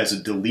has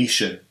a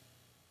deletion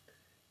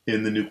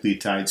in the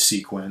nucleotide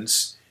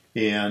sequence,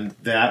 and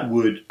that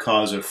would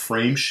cause a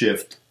frame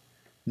shift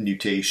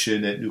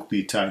mutation at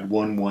nucleotide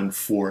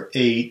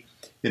 1148.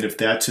 And if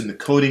that's in the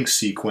coding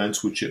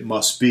sequence, which it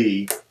must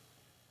be,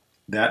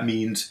 that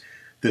means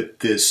that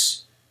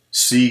this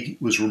C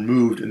was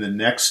removed and the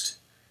next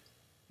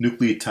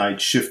nucleotide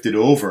shifted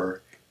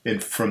over,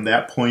 and from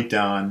that point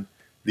on,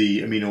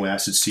 the amino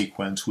acid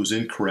sequence was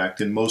incorrect,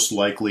 and most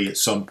likely at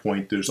some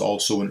point there's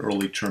also an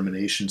early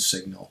termination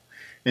signal.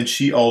 And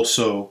she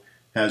also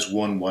has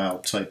one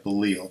wild type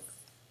allele.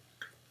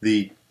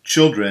 The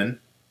children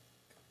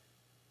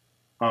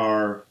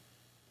are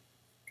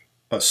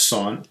a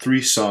son,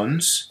 3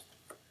 sons,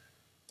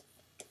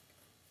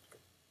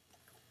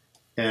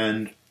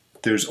 and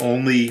there's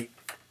only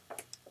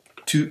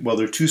there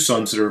are 2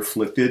 sons that are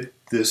afflicted,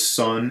 this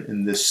son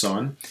and this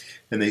son,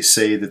 and they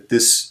say that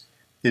this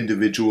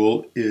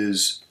individual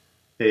is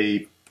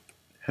a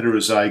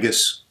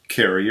heterozygous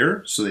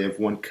carrier, so they have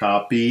 1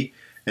 copy,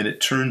 and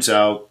it turns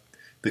out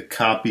the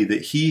copy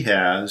that he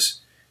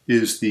has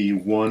is the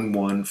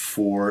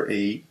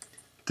 1148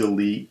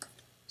 delete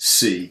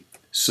C.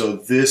 So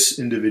this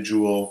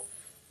individual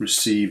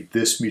received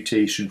this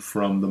mutation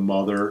from the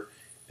mother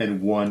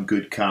and 1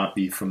 good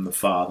copy from the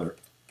father.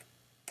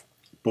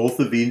 Both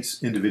of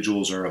these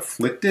individuals are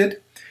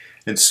afflicted,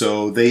 and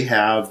so they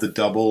have the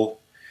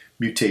double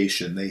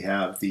mutation. They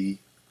have the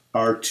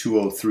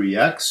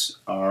R203X,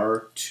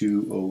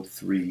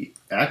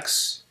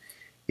 R203X,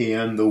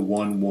 and the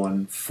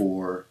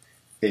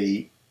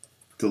 1148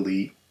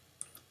 delete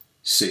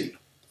C.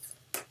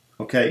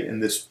 Okay,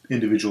 and this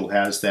individual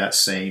has that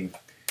same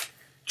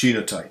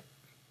genotype.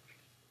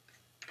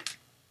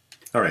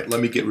 All right,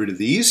 let me get rid of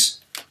these.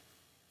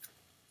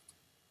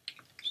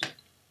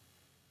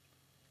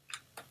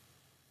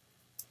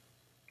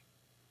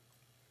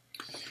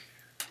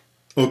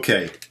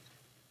 Okay,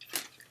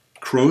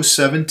 Crow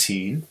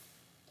 17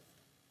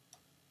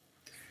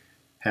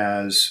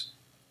 has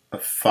a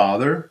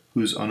father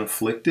who's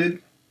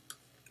unafflicted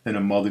and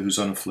a mother who's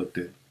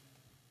unafflicted.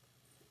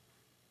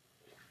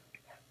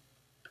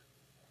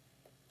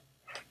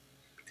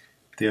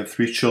 They have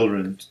 3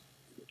 children.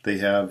 They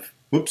have,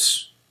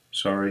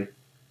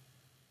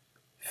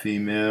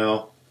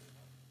 female,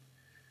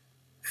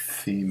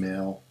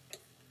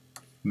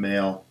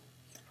 male.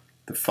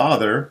 The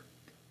father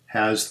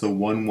has the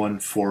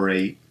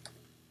 1148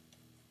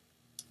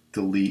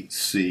 delete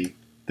C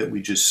that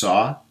we just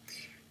saw,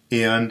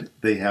 and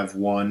they have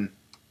 1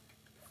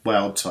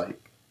 wild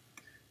type.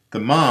 The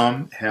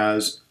mom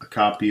has a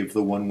copy of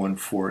the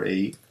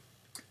 1148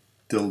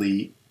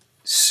 delete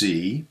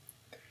C,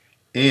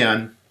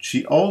 and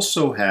she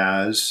also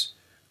has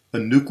a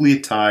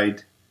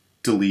nucleotide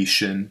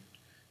deletion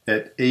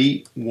at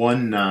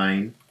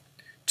 819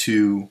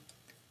 to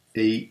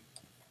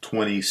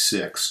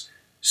 826.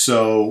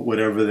 So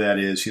whatever that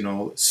is,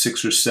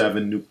 6 or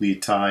 7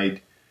 nucleotide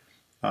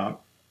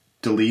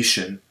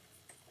deletion.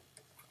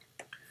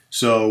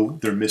 So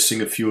they're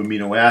missing a few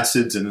amino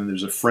acids, and then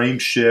there's a frame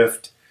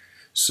shift.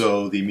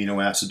 So the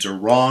amino acids are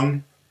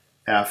wrong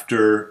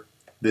after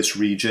this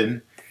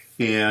region,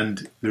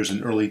 and there's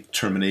an early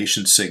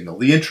termination signal.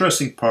 The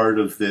interesting part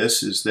of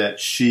this is that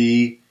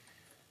she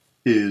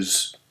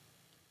is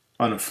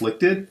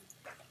unafflicted,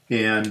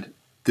 and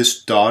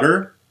this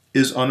daughter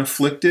is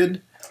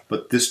unafflicted,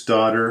 but this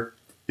daughter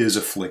is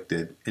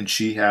afflicted, and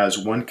she has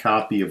one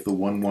copy of the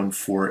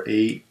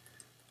 1148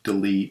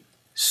 delete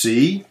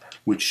C,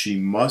 which she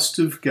must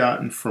have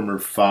gotten from her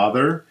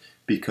father,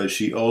 because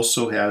she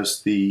also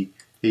has the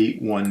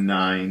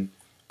 819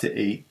 to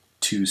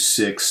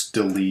 826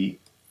 delete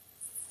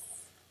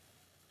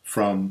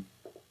from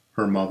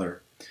her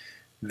mother.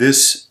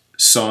 This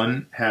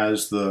son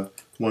has the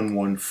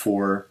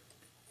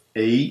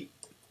 1148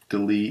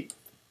 delete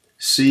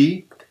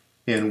C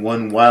and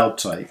one wild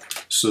type.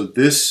 So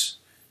this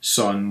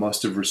son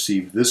must have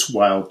received this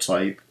wild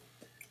type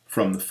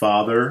from the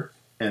father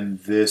and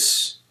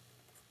this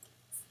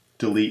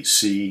delete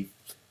C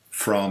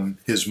from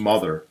his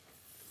mother.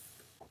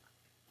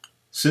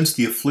 Since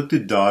the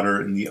afflicted daughter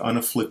and the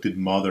unafflicted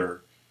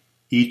mother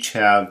each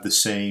have the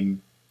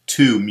same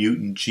 2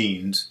 mutant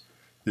genes,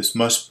 this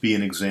must be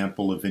an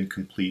example of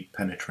incomplete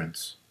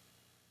penetrance.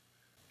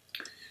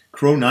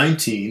 Crow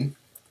 19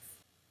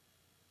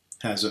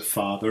 has a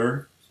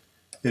father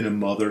and a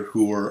mother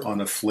who are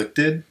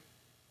unafflicted,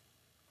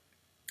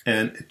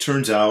 and it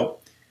turns out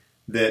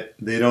that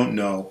they don't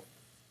know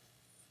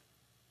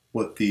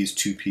what these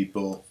 2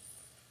 people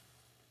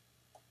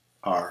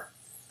are.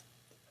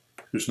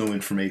 There's no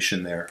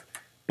information there.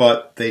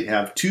 But they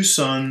have 2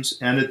 sons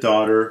and a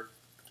daughter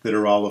that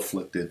are all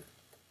afflicted.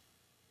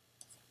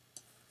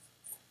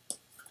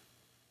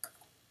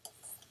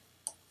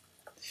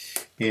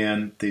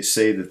 And they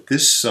say that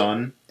this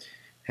son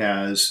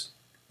has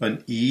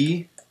an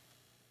E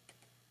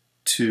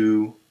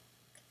to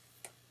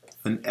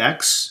an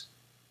X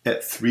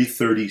at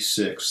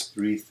 336,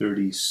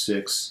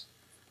 336X.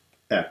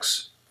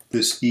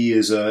 This E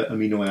is an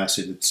amino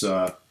acid, it's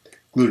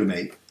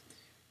glutamate,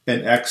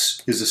 and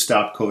X is a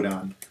stop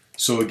codon.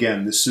 So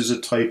again, this is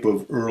a type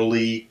of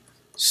early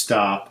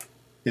stop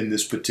in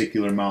this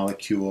particular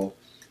molecule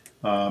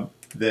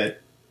that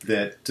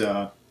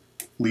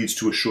leads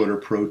to a shorter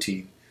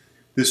protein.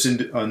 This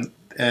then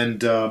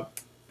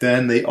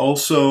they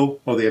also,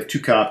 they have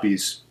 2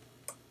 copies,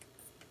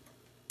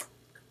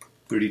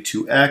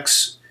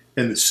 32X,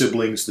 and the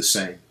siblings the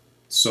same.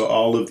 So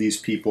all of these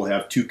people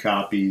have 2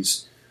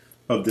 copies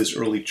of this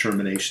early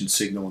termination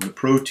signal in the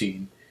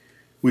protein,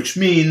 which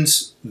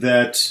means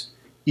that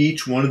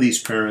each one of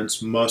these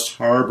parents must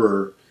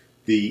harbor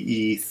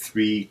the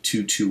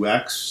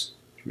E322X,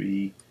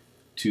 322E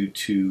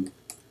to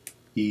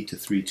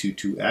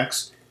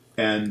 322X,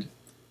 and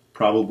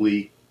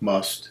probably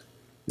must,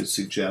 it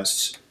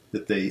suggests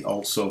that they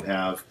also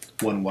have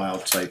one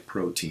wild type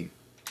protein.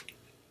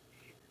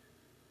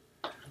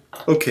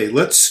 Okay,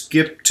 let's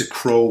skip to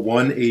Crow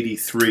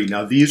 183.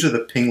 Now these are the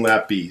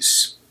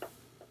Pinglappies.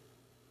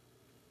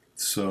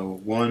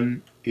 So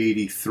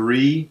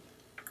 183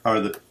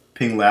 are the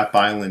Pinglap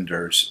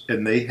Islanders,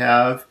 and they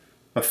have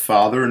a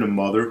father and a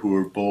mother who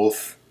are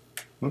both,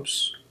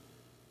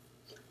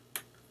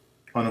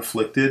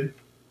 unafflicted,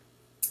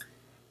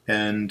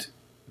 and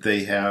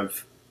they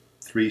have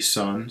 3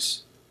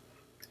 sons,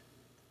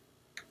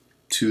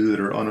 2 that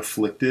are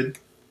unafflicted,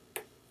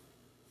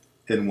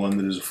 and 1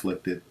 that is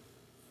afflicted.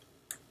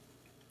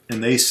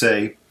 And they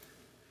say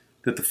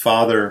that the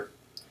father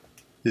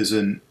is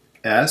an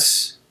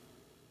S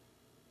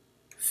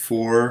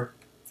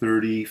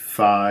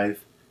 435F,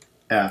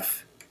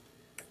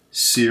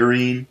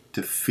 serine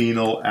to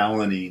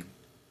phenylalanine.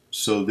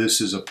 So this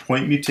is a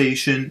point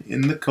mutation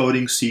in the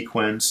coding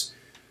sequence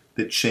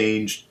that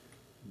changed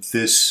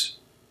this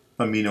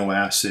amino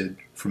acid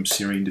from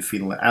serine to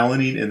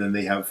phenylalanine, and then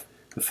the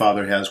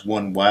father has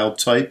 1 wild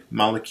type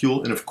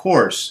molecule, and of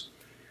course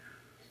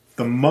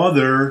the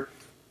mother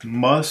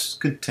must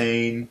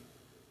contain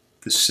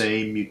the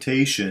same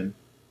mutation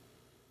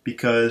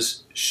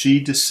because she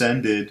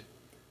descended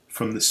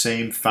from the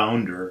same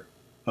founder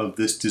of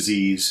this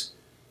disease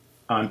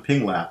on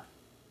Pinglap.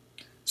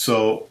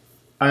 So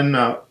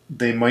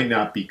they might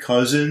not be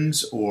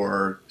cousins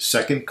or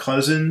second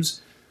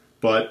cousins,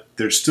 but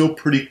they're still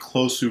pretty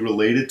closely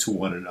related to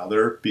one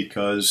another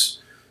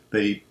because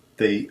they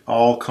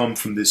all come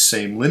from this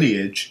same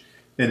lineage,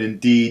 and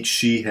indeed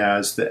she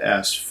has the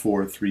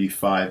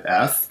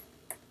S435F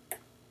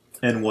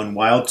and 1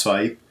 wild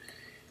type,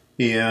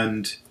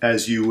 and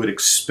as you would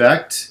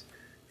expect,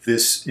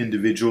 this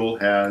individual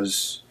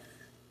has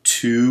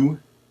 2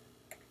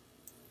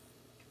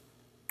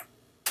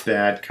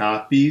 bad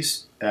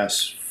copies,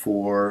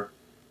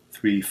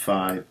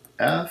 S435F,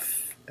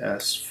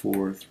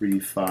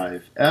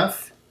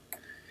 S435F,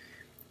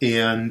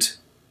 and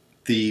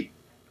the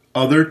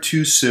other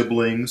two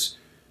siblings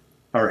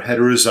are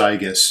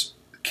heterozygous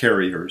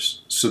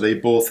carriers, so they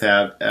both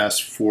have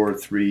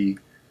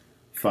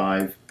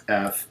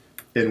S435F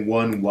and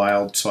one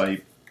wild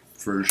type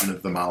version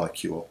of the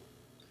molecule.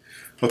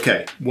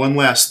 Okay, one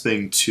last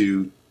thing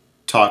to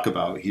talk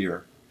about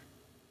here.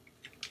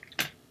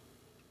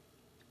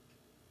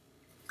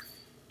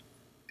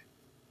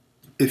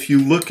 If you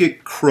look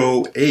at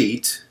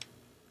CRO8,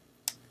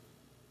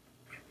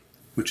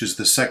 which is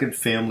the second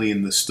family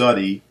in the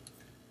study,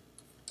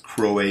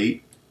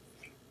 CRO8,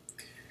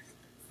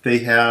 they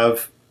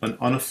have an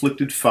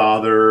unafflicted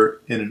father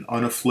and an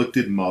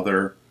unafflicted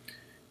mother,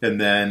 and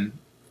then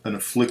an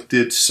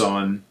afflicted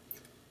son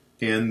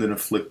and an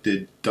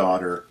afflicted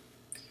daughter.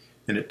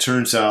 And it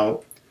turns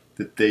out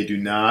that they do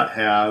not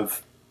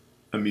have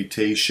a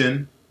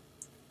mutation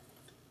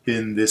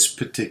in this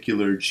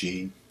particular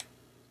gene.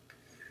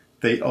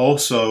 They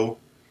also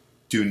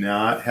do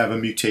not have a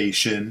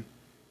mutation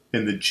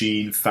in the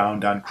gene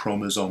found on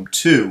chromosome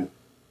 2.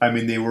 I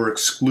mean, they were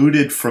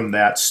excluded from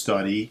that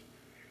study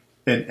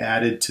and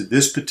added to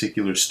this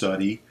particular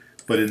study,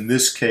 but in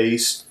this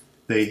case,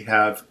 they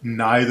have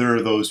neither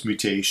of those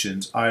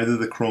mutations, either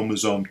the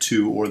chromosome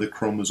 2 or the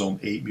chromosome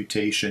 8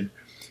 mutation,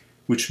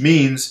 which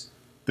means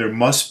there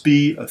must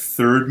be a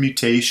third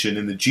mutation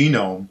in the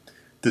genome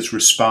that's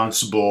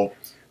responsible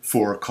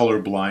for color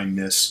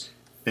blindness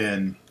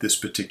in this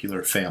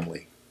particular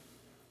family.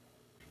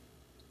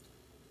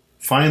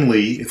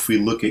 Finally, if we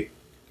look at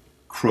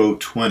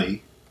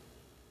CRO20,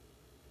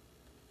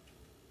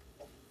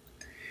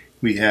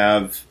 we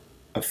have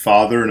a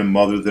father and a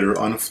mother that are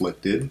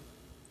unafflicted.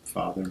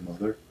 Father and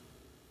mother.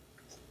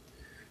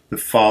 The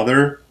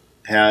father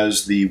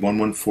has the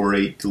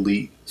 1148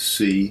 delete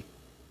C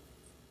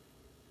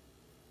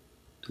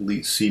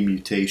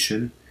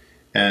mutation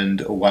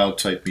and a wild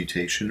type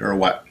mutation, or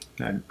what?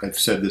 I've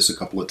said this a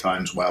couple of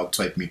times, wild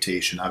type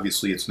mutation.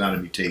 Obviously it's not a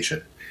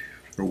mutation,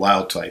 or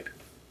wild type.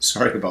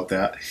 Sorry about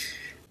that.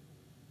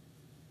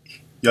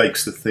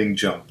 Yikes, the thing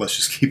jumped. Let's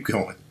just keep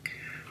going.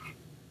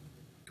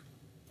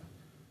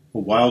 A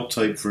wild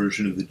type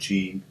version of the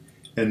gene,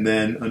 and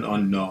then an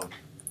unknown.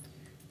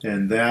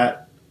 And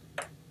that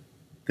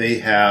they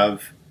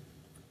have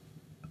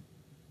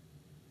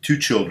two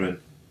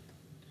children,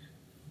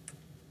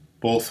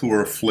 both who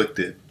are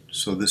afflicted.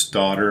 So this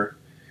daughter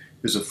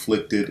is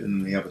afflicted,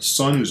 and they have a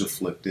son who's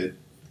afflicted.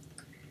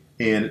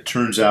 And it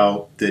turns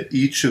out that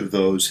each of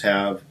those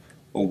have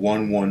a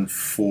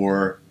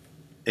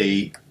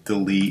 1148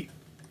 delete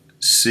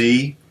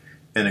C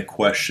and a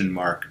question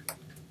mark.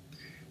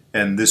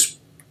 And this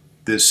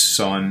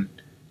son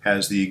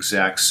has the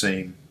exact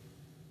same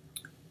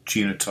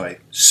genotype.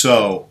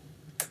 So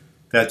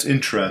that's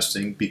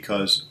interesting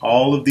because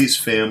all of these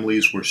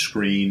families were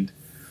screened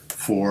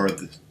for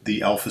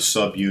the alpha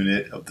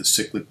subunit of the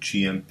cyclic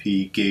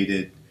GMP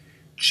gated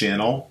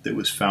channel that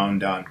was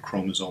found on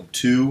chromosome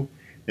 2,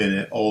 and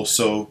it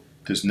also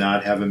does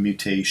not have a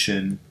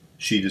mutation.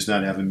 She does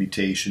not have a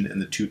mutation,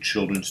 and the two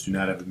children do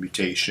not have a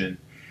mutation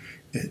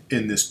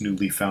in this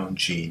newly found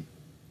gene.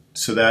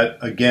 So that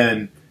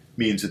again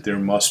means that there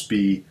must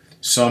be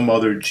some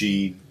other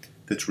gene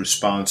that's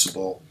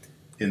responsible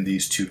in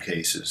these two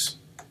cases.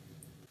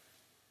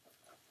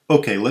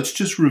 Okay, let's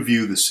just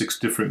review the 6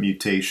 different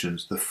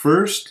mutations. The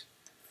first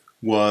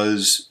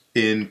was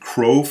in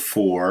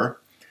CRO4.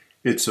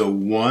 It's a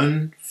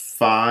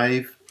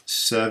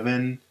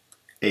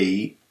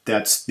 1578.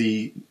 That's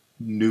the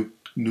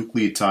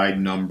nucleotide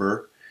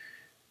number.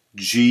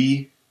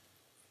 G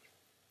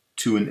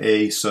to an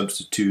A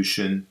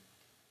substitution.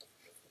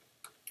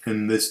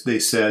 And this, they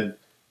said,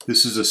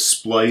 this is a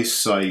splice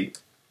site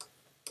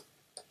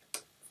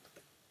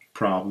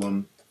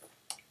problem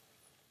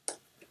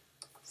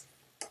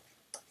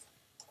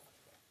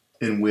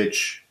in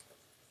which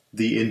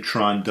the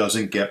intron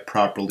doesn't get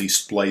properly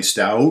spliced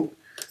out,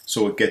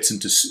 so it gets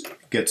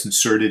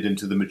inserted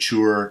into the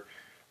mature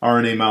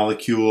RNA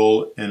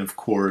molecule, and of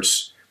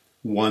course,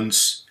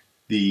 once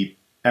the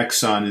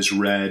exon is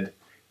read,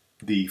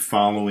 the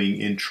following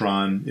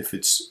intron, if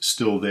it's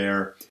still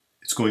there,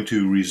 it's going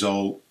to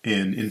result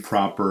in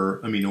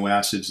improper amino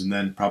acids and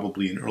then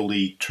probably an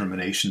early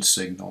termination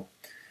signal.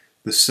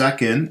 The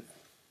second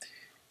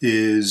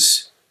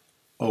is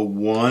a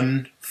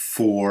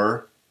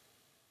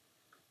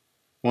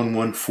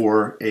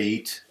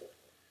 1148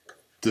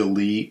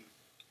 delete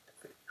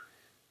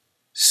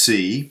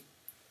C.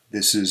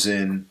 This is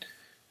in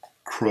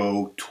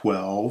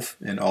CRO12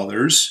 and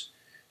others,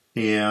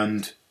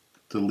 and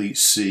delete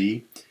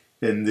C.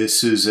 And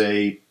this is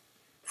a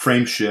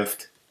frame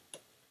shift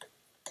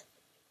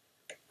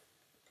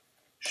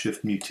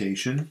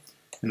mutation.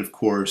 And of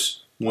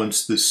course,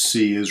 once the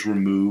C is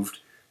removed,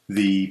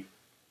 the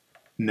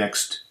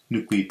next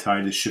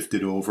nucleotide is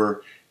shifted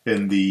over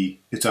and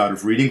it's out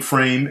of reading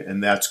frame,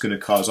 and that's going to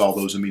cause all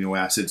those amino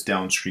acids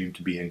downstream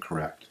to be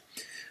incorrect.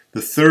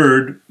 The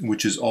third,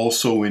 which is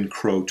also in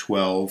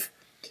CRO12,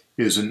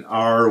 is an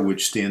R,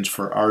 which stands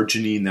for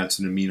arginine. That's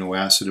an amino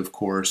acid, of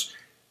course,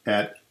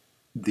 at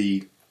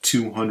the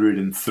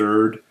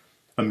 203rd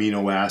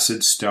amino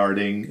acid,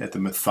 starting at the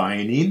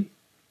methionine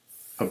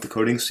of the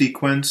coding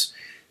sequence,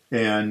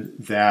 and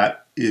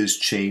that is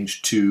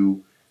changed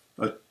to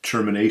a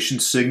termination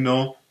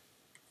signal.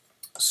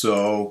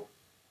 So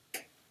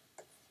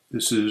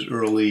this is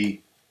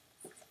early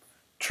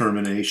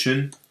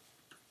termination.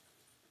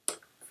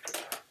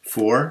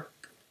 4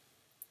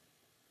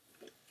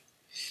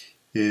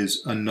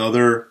 is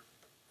another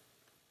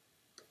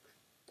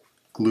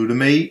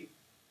glutamate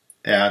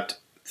at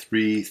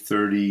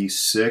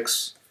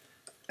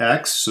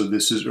 336X, so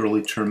this is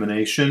early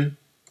termination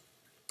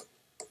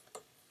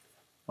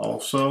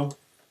also.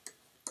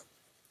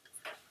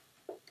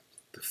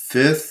 The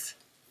 5th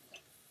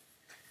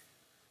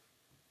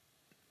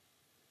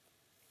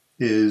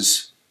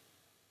is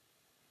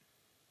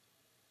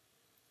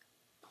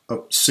a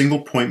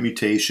single point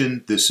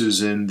mutation. This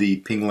is in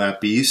the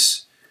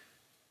Pinglapis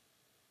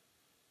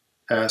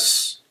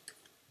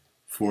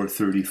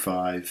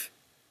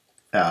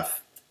S435F.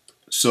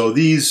 So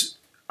these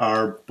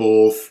are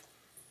both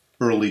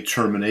early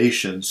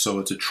termination, so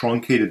it's a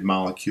truncated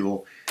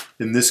molecule.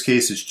 In this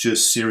case, it's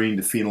just serine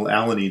to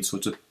phenylalanine, so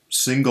it's a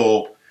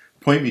single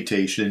point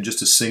mutation,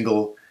 just a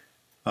single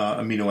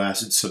amino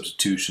acid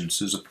substitution.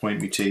 So there's a point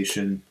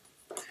mutation,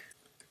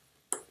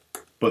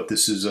 but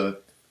this is a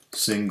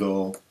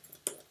single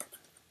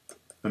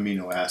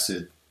amino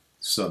acid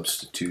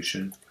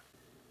substitution.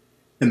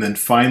 And then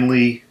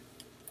finally,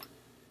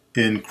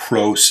 in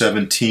Khol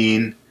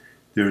 17,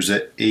 there's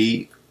a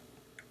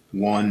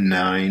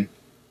 819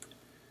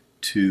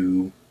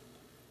 to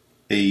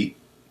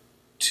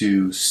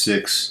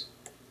 826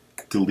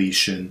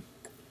 deletion,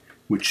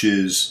 which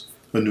is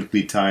a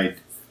nucleotide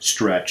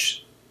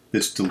stretch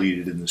that's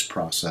deleted in this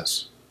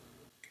process.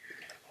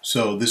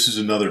 So this is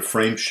another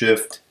frame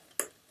shift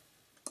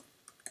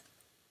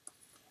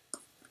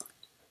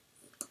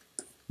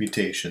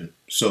mutation.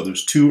 So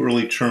there's 2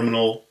 early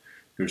terminal,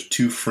 there's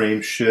 2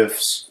 frame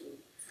shifts,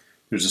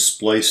 there's a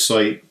splice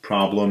site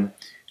problem,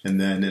 and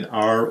then in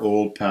our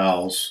old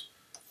pals,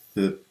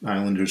 the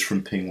islanders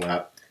from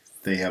Pinglap,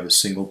 they have a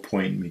single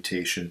point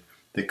mutation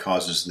that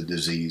causes the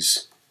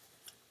disease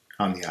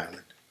on the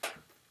island.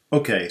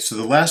 Okay, so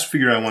the last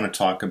figure I want to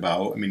talk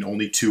about,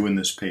 only 2 in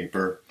this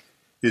paper,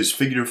 is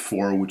figure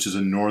 4, which is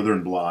a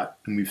northern blot.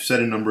 And we've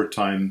said a number of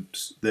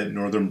times that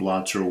northern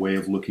blots are a way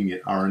of looking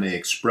at RNA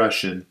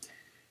expression.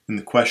 And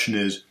the question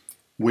is,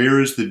 where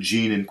is the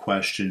gene in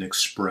question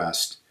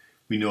expressed?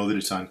 We know that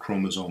it's on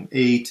chromosome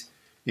 8,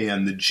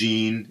 and the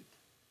gene,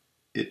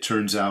 it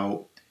turns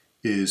out,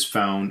 is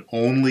found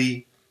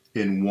only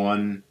in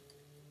one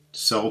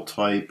cell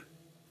type,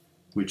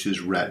 which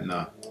is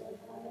retina.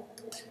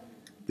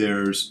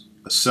 There's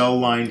a cell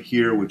line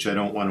here, which I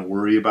don't want to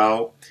worry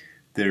about.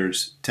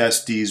 There's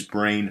testes,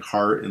 brain,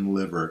 heart, and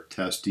liver.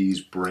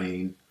 Testes,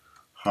 brain,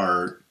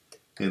 heart,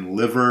 and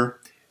liver.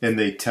 And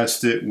they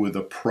test it with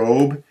a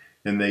probe,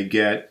 and they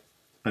get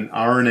an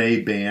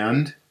RNA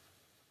band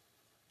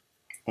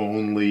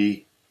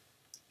only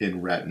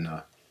in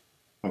retina.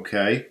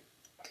 Okay?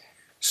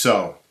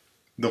 So,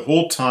 the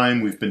whole time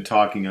we've been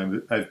talking,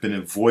 I've been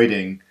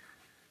avoiding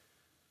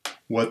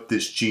what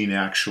this gene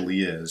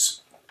actually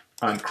is.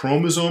 On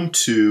chromosome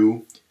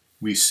 2,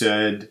 we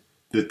said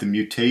that the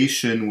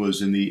mutation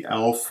was in the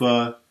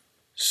alpha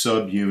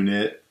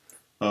subunit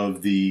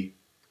of the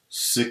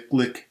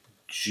cyclic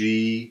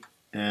GMP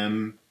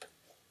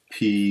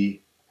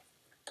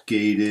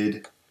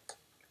gated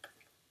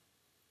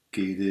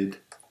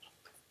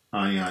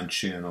ion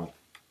channel.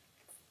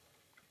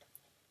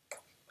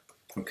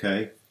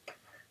 Okay?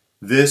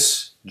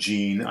 This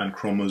gene on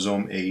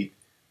chromosome 8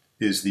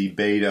 is the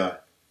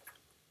beta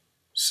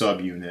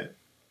subunit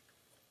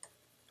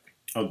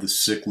of the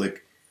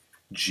cyclic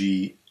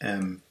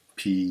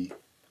GMP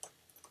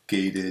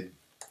gated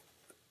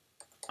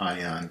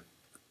ion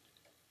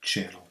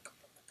channel.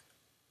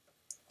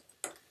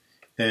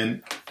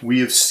 And we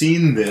have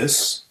seen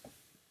this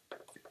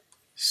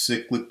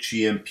cyclic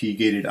GMP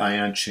gated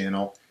ion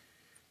channel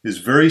is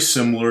very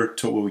similar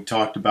to what we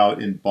talked about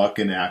in Buck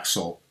and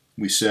Axel.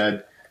 We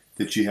said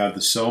that you have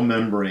the cell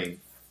membrane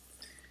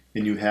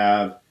and you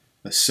have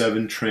a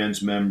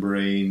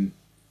 7-transmembrane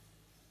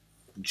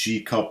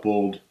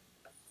G-coupled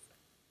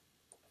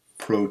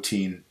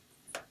protein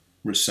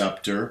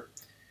receptor.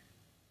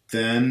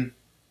 Then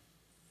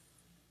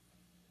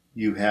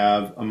you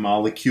have a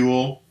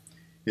molecule.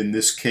 In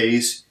this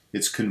case,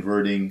 it's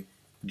converting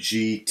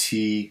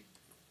GTP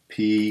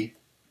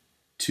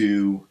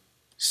to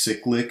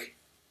cyclic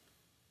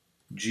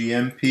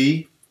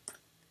GMP.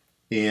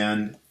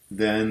 And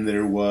then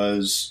there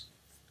was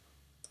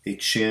a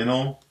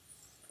channel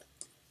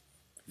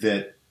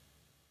that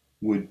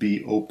would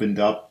be opened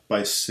up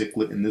by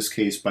cyclic, in this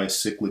case by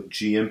cyclic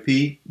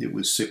GMP. It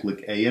was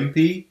cyclic AMP.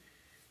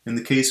 In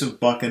the case of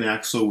Buck and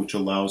Axel, which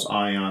allows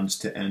ions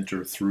to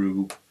enter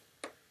through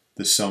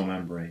the cell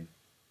membrane.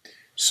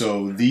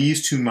 So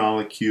these two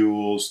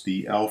molecules,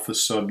 the alpha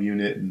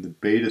subunit and the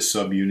beta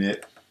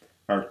subunit,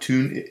 are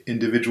two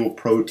individual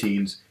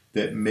proteins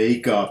that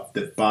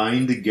that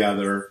bind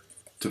together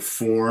to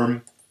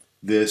form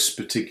this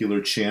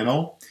particular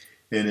channel.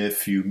 And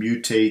if you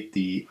mutate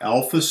the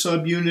alpha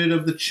subunit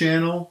of the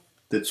channel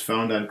that's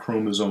found on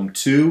chromosome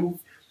 2,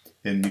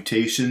 and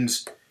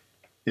mutations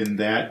in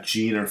that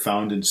gene are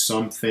found in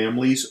some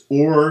families,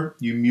 or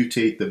you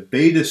mutate the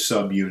beta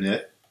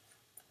subunit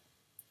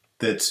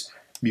that's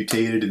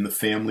mutated in the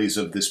families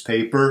of this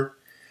paper,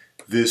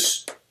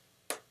 this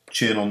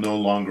channel no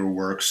longer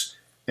works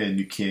and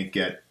you can't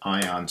get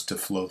ions to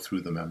flow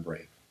through the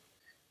membrane.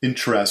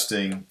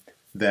 Interesting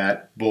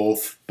that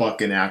both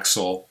Buck and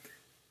Axel,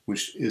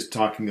 which is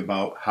talking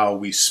about how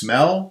we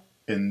smell,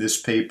 and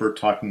this paper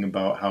talking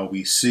about how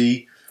we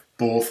see,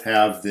 both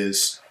have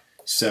this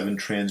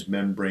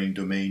 7-transmembrane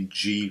domain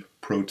G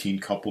protein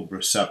coupled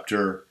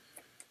receptor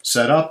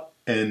setup.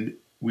 And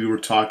we were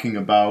talking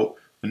about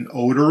an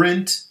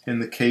odorant in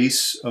the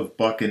case of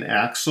Buck and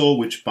Axel,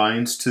 which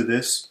binds to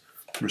this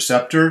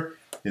receptor.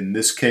 In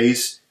this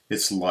case,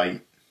 it's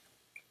light,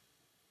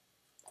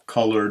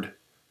 colored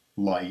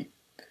light.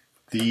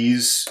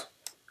 These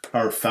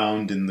are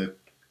found in the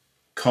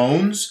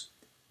cones,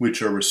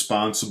 which are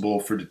responsible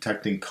for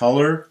detecting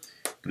color.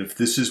 But if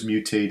this is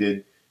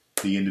mutated,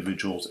 the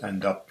individuals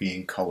end up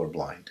being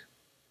colorblind.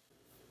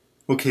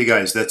 Okay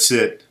guys, that's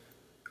it.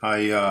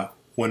 I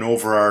went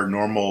over our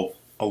normal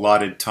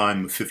allotted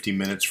time of 50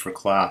 minutes for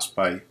class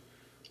by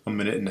a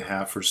minute and a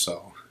half or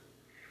so.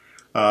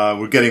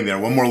 We're getting there.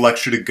 One more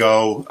lecture to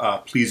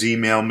go. Please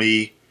email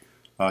me,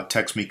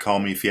 text me, call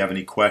me if you have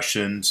any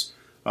questions.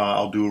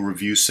 I'll do a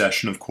review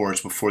session, of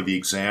course, before the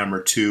exam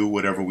or two,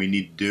 whatever we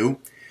need to do.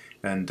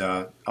 And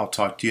I'll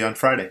talk to you on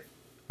Friday.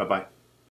 Bye-bye.